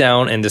 sit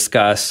down and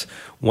discuss,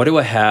 what do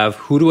I have?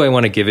 Who do I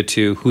want to give it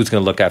to? Who's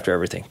going to look after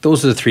everything?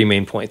 Those are the 3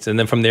 main points. And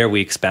then from there,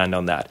 we expand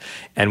on that.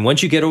 And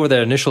once you get over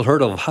that initial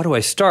hurdle of how do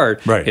I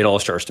start, right. It all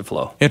starts to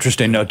flow.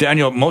 Interesting. Now,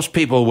 Daniel, most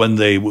people, when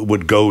they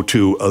would go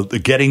to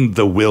getting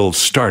the will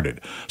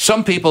started,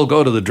 some people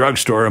go to the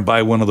drugstore and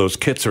buy one of those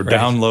kits or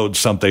download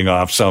something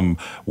off some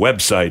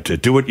website, a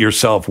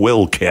do-it-yourself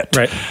will kit.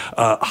 Right.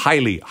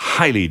 Highly,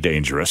 highly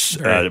dangerous,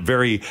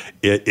 very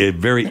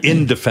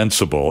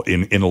indefensible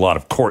in a lot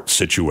of court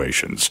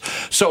situations.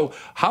 So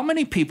how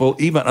many people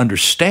even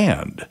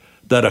understand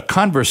that a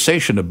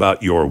conversation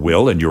about your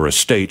will and your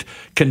estate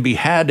can be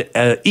had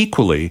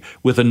equally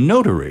with a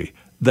notary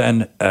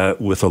than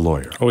with a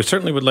lawyer? Well, we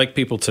certainly would like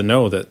people to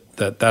know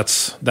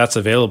that's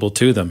available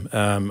to them.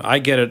 I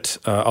get it.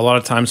 A lot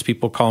of times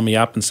people call me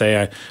up and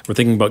say, we're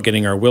thinking about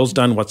getting our wills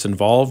done. What's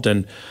involved?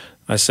 And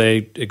I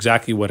say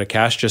exactly what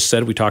Akash just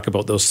said. We talk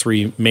about those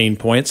 3 main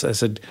points. I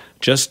said,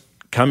 just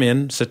come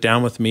in, sit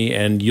down with me,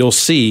 and you'll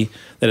see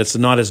that it's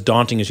not as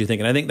daunting as you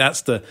think. And I think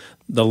that's one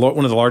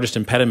of the largest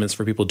impediments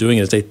for people doing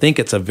it, is they think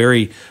it's a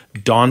very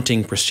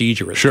daunting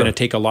procedure. It's going to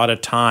take a lot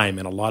of time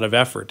and a lot of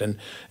effort. And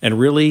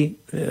really,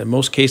 in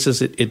most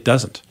cases, it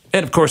doesn't.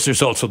 And of course,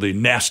 there's also the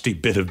nasty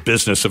bit of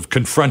business of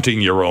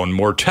confronting your own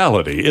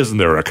mortality, isn't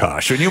there,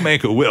 Akash? When you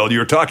make a will,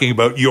 you're talking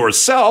about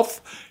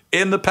yourself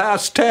in the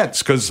past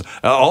tense, because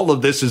all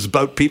of this is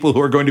about people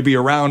who are going to be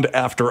around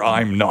after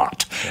I'm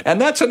not.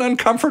 And that's an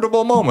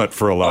uncomfortable moment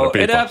for a lot of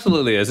people. It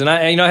absolutely is. And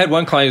I had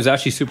one client who was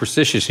actually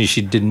superstitious, and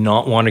she did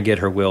not want to get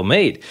her will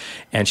made.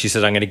 And she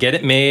said, I'm going to get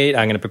it made,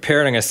 I'm going to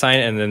prepare it, I'm going to sign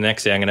it, and the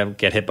next day I'm going to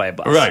get hit by a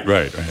bus.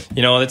 Right.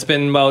 It's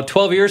been about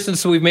 12 years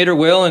since we've made her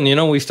will,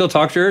 and, we still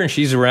talk to her, and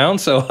she's around,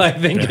 so I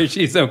think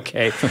she's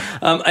okay.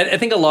 I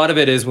think a lot of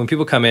it is when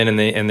people come in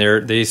and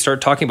they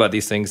start talking about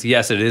these things,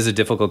 yes, it is a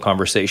difficult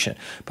conversation.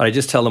 But I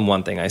just tell them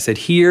one thing. I said,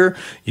 here,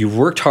 you've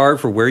worked hard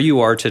for where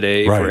you are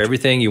today, for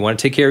everything. You want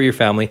to take care of your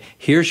family.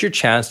 Here's your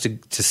chance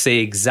to say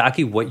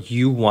exactly what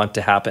you want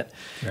to happen.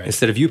 Right.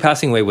 Instead of you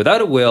passing away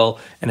without a will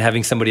and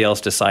having somebody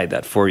else decide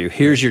that for you.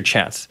 Here's your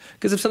chance.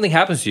 Because if something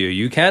happens to you,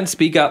 you can't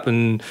speak up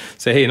and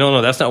say, hey,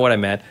 no, that's not what I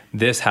meant.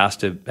 This has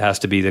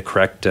to be the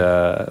correct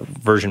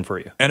version for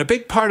you. And a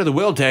big part of the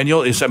will,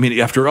 Daniel, is,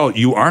 after all,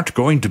 you aren't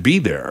going to be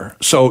there.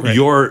 So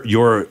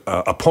your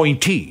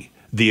appointee,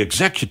 the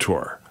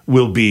executor,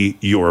 will be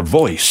your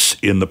voice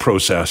in the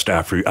process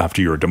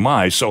after your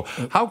demise. So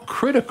how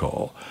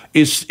critical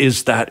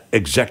is that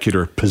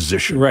executor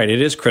position? Right,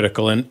 it is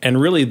critical,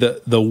 and really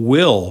the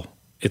will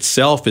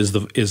itself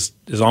is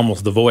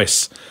almost the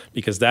voice,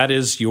 because that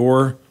is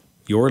your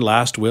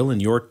last will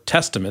and your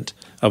testament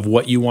of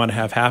what you want to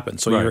have happen.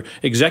 So your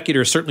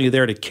executor is certainly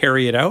there to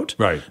carry it out.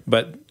 Right.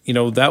 But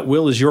that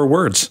will is your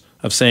words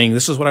of saying,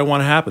 this is what I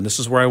want to happen. This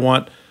is where I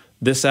want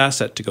this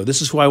asset to go. This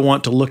is who I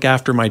want to look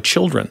after my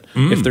children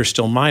if they're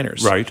still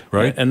minors. Right.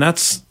 And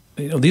that's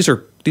these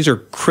are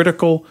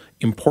critical,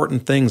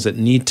 important things that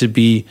need to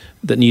be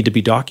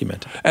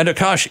documented. And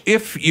Akash,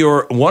 if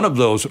you're one of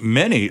those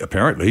many,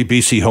 apparently,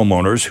 BC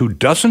homeowners who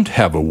doesn't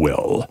have a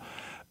will,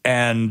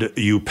 and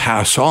you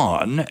pass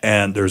on,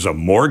 and there's a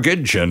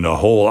mortgage and a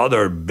whole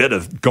other bit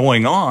of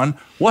going on,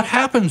 what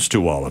happens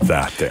to all of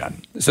that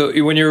then? So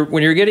when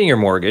you're getting your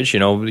mortgage,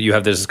 you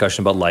have this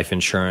discussion about life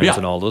insurance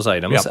and all those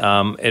items.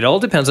 It all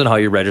depends on how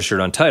you're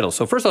registered on title.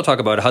 So first I'll talk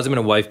about husband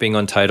and wife being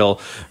on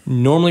title,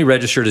 normally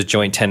registered as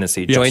joint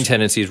tenancy. Yes. Joint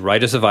tenancy is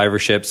right of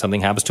survivorship.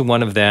 Something happens to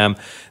one of them,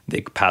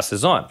 it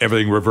passes on.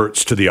 Everything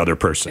reverts to the other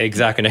person.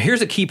 Exactly. Now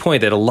here's a key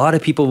point that a lot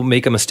of people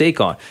make a mistake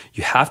on.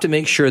 You have to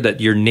make sure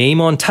that your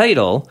name on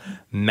title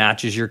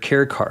matches your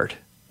care card.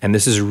 And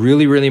this is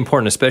really, really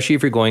important, especially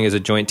if you're going as a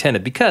joint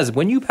tenant, because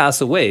when you pass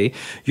away,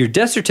 your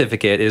death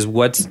certificate is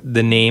what's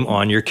the name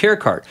on your care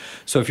card.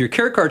 So if your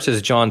care card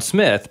says John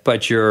Smith,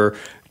 but your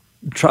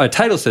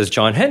title says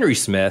John Henry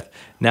Smith,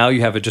 now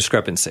you have a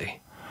discrepancy.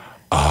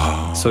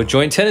 Oh. So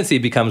joint tenancy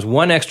becomes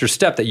one extra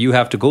step that you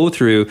have to go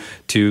through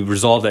to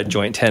resolve that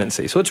joint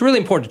tenancy. So it's really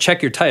important to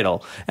check your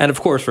title. And of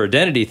course, for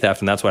identity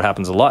theft, and that's what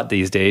happens a lot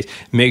these days,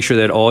 make sure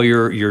that all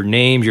your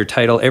name, your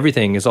title,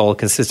 everything is all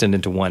consistent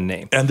into one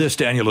name. And this,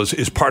 Daniel,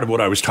 is part of what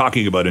I was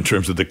talking about in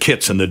terms of the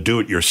kits and the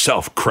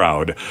do-it-yourself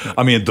crowd.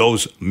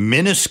 Those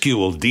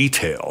minuscule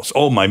details.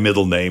 Oh, my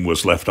middle name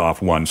was left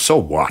off one. So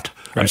what?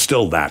 Right. I'm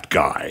still that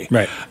guy.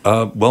 Right.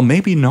 Well,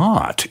 maybe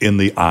not in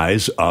the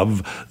eyes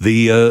of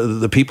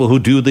the people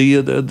who do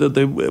the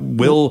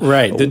will.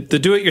 Right. The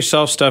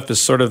do-it-yourself stuff is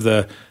sort of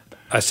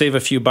I save a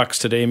few bucks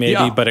today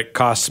maybe, but it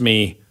costs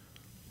me,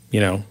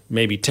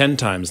 maybe 10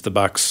 times the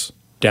bucks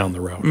down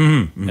the road.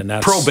 Mm-hmm. And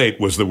that's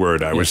probate was the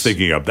word I was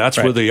thinking of. That's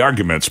where the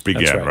arguments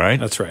begin, right?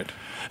 That's right.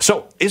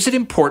 So is it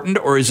important,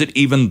 or is it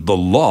even the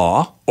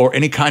law or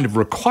any kind of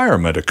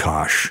requirement,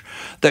 Akash,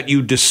 that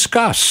you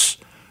discuss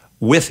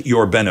with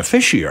your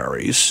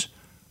beneficiaries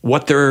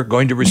what they're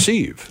going to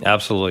receive?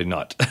 Absolutely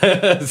not.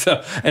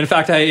 So, in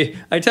fact,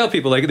 I tell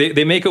people, like,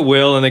 they make a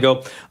will and they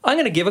go, I'm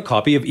going to give a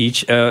copy of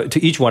each to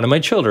each one of my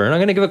children. I'm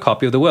going to give a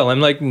copy of the will. I'm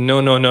like, no.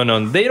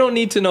 They don't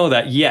need to know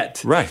that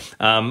yet. Right.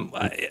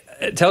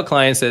 I tell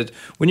clients that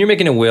when you're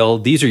making a will,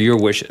 these are your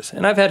wishes.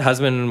 And I've had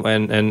husband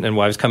and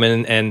wives come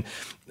in, and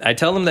I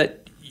tell them that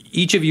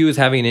each of you is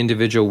having an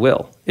individual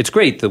will. It's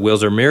great. The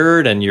wills are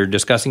mirrored and you're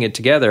discussing it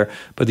together,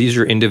 but these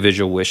are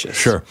individual wishes.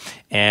 Sure.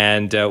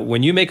 And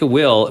when you make a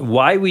will,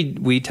 why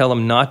we tell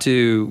them not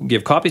to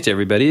give copies to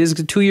everybody is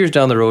 2 years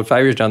down the road,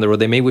 5 years down the road,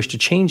 they may wish to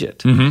change it.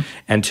 Mm-hmm.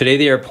 And today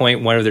they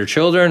appoint one of their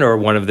children or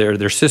one of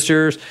their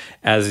sisters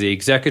as the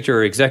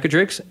executor or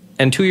executrix.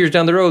 And 2 years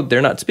down the road,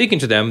 they're not speaking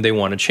to them. They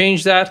want to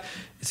change that.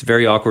 It's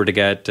very awkward to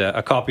get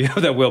a copy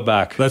of that will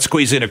back. Let's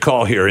squeeze in a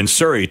call here in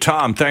Surrey.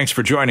 Tom, thanks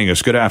for joining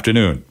us. Good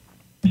afternoon.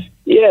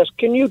 Yes,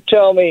 can you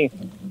tell me,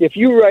 if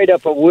you write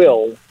up a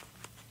will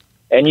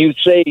and you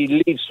say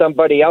you leave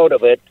somebody out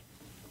of it,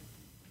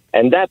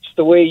 and that's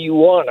the way you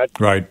want it,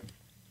 right?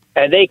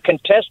 And they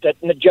contest it,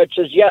 and the judge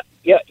says, yeah,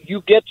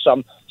 you get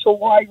some, so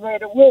why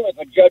write a will if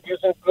the judge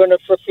isn't going to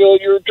fulfill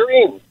your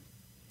dream?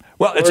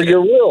 Well,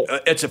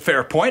 it's a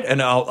fair point,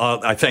 and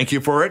I thank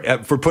you for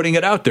it, for putting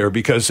it out there,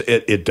 because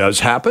it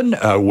does happen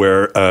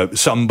where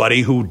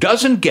somebody who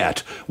doesn't get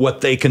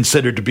what they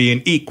consider to be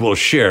an equal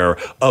share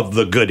of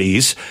the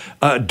goodies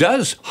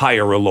does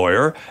hire a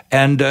lawyer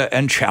and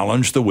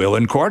challenge the will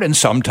in court, and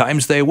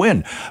sometimes they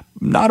win.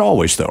 Not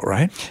always, though,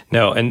 right?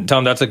 No, and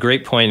Tom, that's a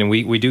great point, and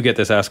we do get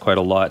this asked quite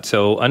a lot.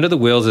 So under the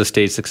Wills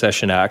Estate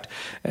Succession Act,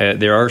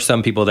 there are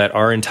some people that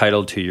are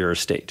entitled to your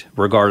estate,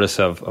 regardless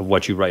of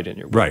what you write in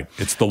your will. Right.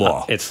 It's the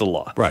law. It's the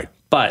law. Right.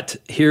 But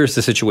here's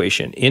the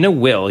situation. In a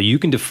will, you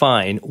can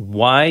define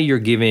why you're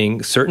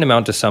giving a certain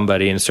amount to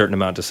somebody and a certain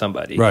amount to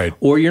somebody. Right.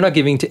 Or you're not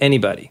giving to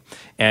anybody.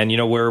 And,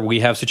 where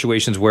we have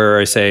situations where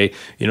I say,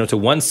 to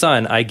one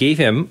son, I gave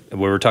him, we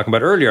were talking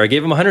about earlier, I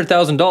gave him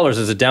 $100,000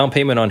 as a down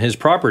payment on his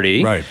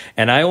property. Right.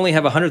 And I only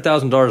have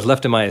 $100,000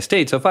 left in my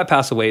estate. So if I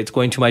pass away, it's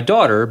going to my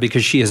daughter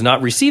because she has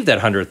not received that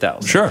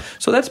 $100,000. Sure.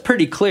 So that's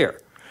pretty clear.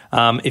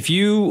 If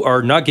you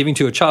are not giving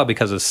to a child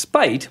because of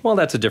spite, well,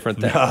 that's a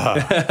different thing.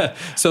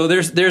 So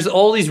there's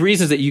all these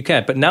reasons that you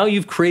can't. But now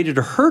you've created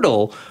a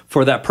hurdle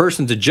for that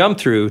person to jump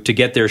through to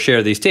get their share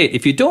of the estate.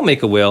 If you don't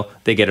make a will,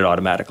 they get it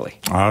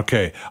automatically.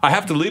 Okay. I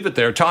have to leave it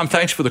there. Tom,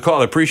 thanks for the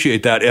call. I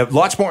appreciate that.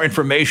 Lots more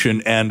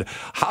information and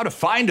how to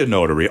find a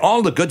notary.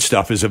 All the good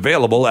stuff is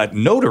available at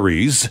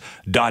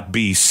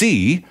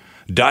notaries.bc.ca.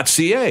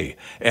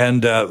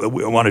 And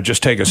we want to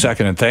just take a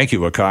second and thank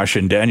you, Akash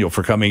and Daniel,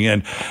 for coming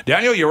in.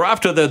 Daniel, you're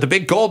off to the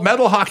big gold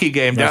medal hockey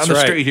game down the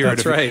street here.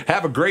 That's right.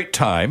 Have a great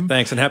time.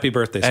 Thanks, and happy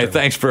birthday, Hey,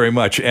 thanks very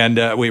much.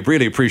 And we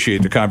really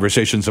appreciate the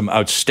conversation. Some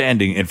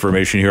outstanding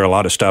information here, a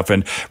lot of stuff.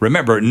 And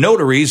remember,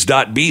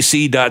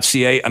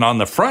 notaries.bc.ca. And on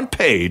the front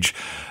page,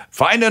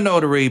 find a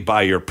notary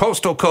by your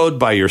postal code,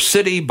 by your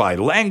city, by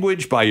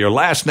language, by your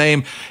last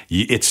name.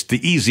 It's the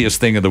easiest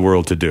thing in the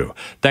world to do.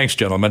 Thanks,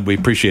 gentlemen. We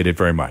appreciate it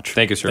very much.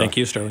 Thank you, Sterling. Thank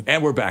you, Sterling.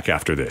 And we're back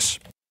after this.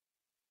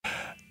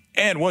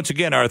 And once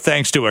again, our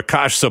thanks to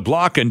Akash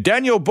Sablock and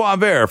Daniel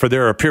Boisvert for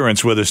their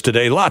appearance with us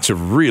today. Lots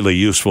of really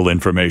useful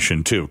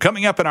information, too.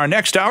 Coming up in our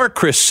next hour,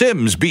 Chris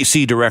Sims,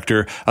 BC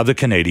Director of the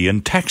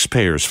Canadian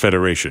Taxpayers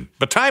Federation.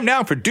 But time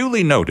now for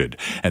Duly Noted.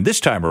 And this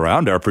time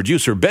around, our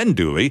producer, Ben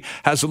Dooley,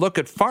 has a look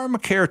at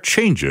pharmacare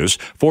changes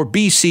for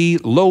BC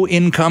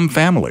low-income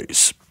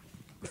families.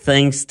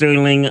 Thanks,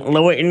 Sterling.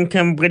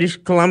 Lower-income British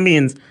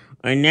Columbians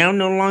are now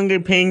no longer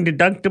paying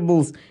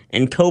deductibles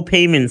and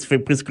co-payments for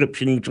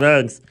prescription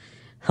drugs.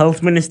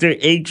 Health Minister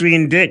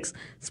Adrian Dix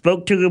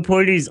spoke to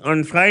reporters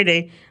on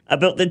Friday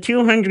about the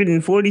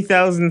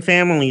 240,000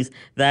 families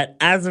that,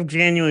 as of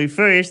January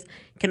 1st,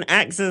 can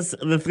access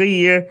the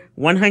 3-year,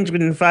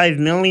 $105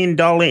 million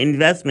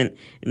investment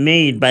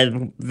made by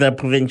the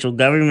provincial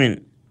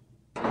government.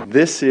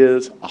 This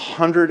is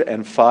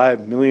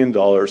 $105 million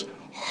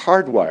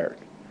hardwired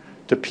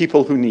to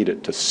people who need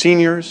it, to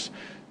seniors,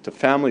 to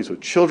families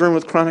with children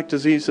with chronic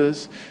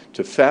diseases,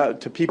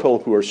 to people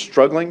who are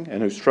struggling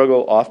and who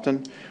struggle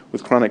often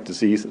with chronic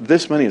disease.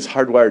 This money is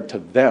hardwired to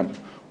them,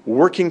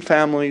 working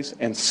families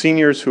and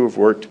seniors who have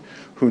worked,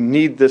 who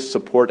need this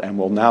support and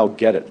will now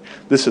get it.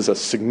 This is a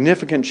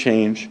significant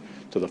change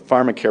to the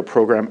pharmacare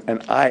program,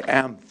 and I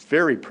am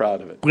very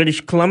proud of it.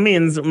 British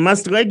Columbians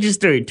must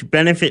register to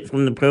benefit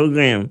from the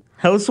program.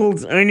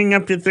 Households earning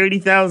up to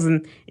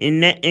 $30,000 in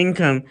net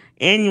income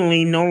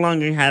annually no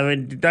longer have a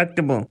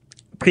deductible.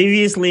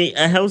 Previously,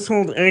 a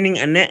household earning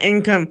a net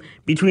income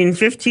between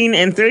 $15,000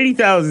 and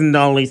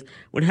 $30,000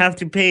 would have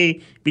to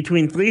pay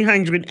between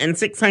 $300 and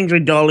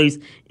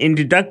 $600 in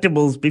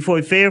deductibles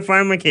before Fair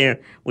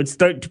Pharmacare would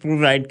start to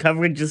provide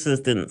coverage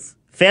assistance.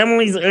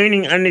 Families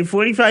earning under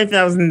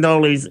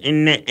 $45,000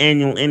 in net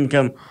annual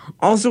income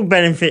also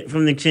benefit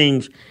from the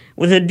change,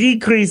 with a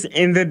decrease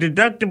in the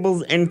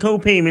deductibles and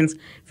co-payments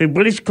for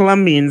British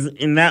Columbians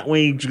in that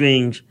wage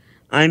range.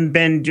 I'm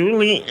Ben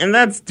Dooley, and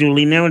that's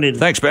Duly Noted.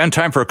 Thanks, Ben.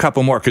 Time for a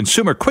couple more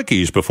consumer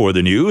quickies before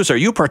the news. Are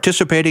you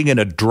participating in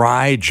a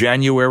dry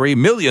January?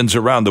 Millions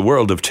around the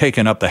world have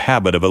taken up the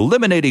habit of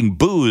eliminating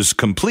booze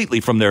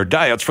completely from their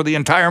diets for the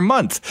entire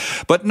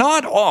month. But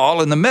not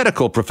all in the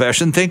medical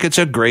profession think it's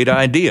a great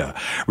idea.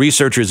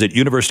 Researchers at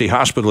University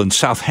Hospital in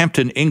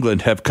Southampton,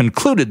 England, have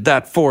concluded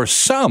that for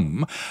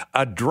some,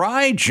 a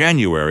dry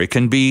January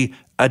can be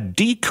a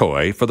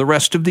decoy for the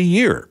rest of the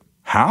year.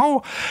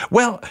 How?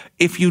 Well,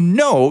 if you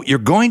know you're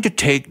going to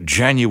take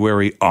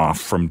January off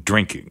from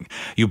drinking,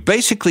 you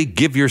basically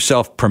give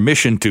yourself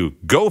permission to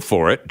go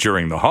for it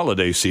during the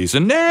holiday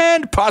season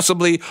and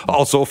possibly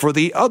also for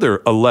the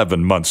other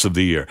 11 months of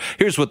the year.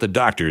 Here's what the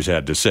doctors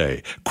had to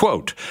say.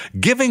 Quote,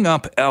 giving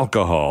up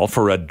alcohol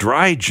for a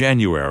dry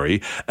January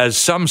as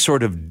some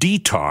sort of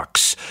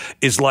detox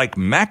is like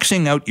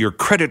maxing out your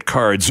credit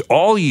cards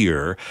all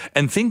year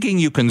and thinking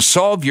you can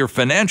solve your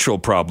financial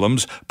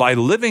problems by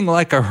living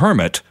like a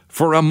hermit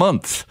for a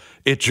month.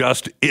 It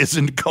just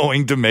isn't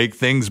going to make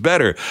things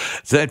better.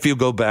 Then if you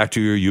go back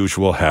to your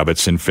usual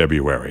habits in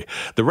February.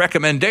 The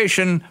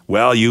recommendation,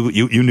 well, you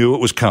knew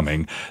it was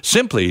coming.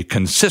 Simply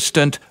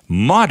consistent,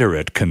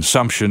 moderate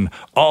consumption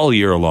all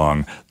year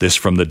long. This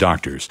from the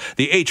doctors.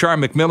 The H.R.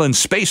 MacMillan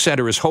Space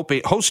Center is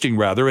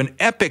hosting an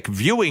epic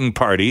viewing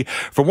party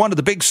for one of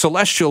the big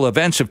celestial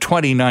events of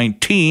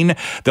 2019.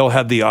 They'll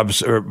have the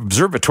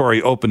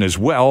observatory open as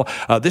well.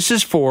 This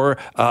is for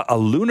a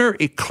lunar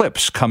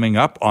eclipse coming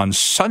up on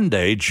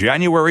Sunday,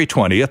 January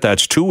 20th.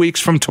 That's 2 weeks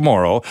from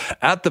tomorrow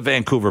at the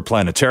Vancouver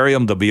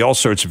Planetarium. There'll be all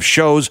sorts of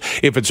shows.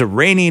 If it's a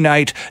rainy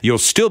night, you'll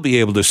still be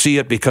able to see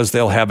it because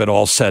they'll have it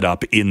all set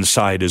up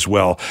inside as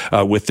well.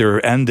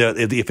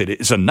 If it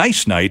is a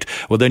nice night,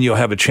 well, then you'll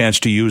have a chance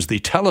to use the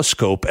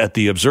telescope at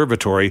the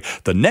observatory.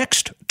 The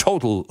next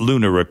total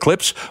lunar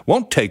eclipse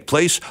won't take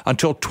place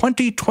until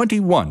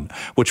 2021,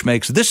 which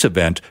makes this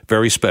event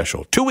very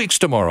special. 2 weeks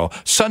tomorrow,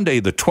 Sunday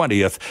the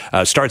 20th,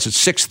 starts at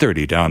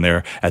 6:30 down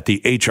there at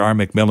the H.R.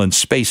 MacMillan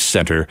Space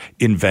Center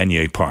in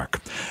Vanier Park.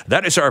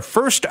 That is our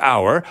first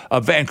hour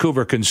of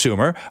Vancouver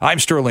Consumer. I'm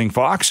Sterling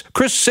Fox.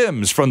 Chris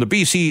Sims from the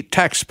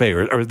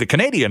the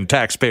Canadian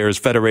Taxpayers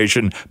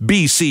Federation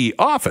BC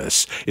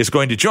office is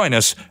going to join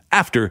us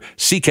after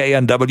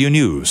CKNW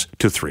News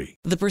to 3.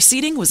 The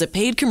proceeding was a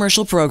paid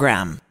commercial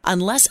program.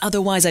 Unless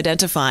otherwise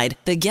identified,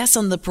 the guests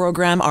on the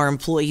program are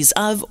employees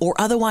of or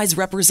otherwise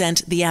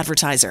represent the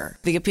advertiser.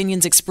 The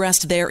opinions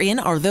expressed therein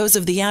are those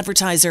of the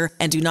advertiser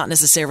and do not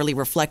necessarily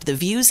reflect the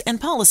views and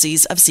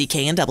policies of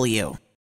CKNW.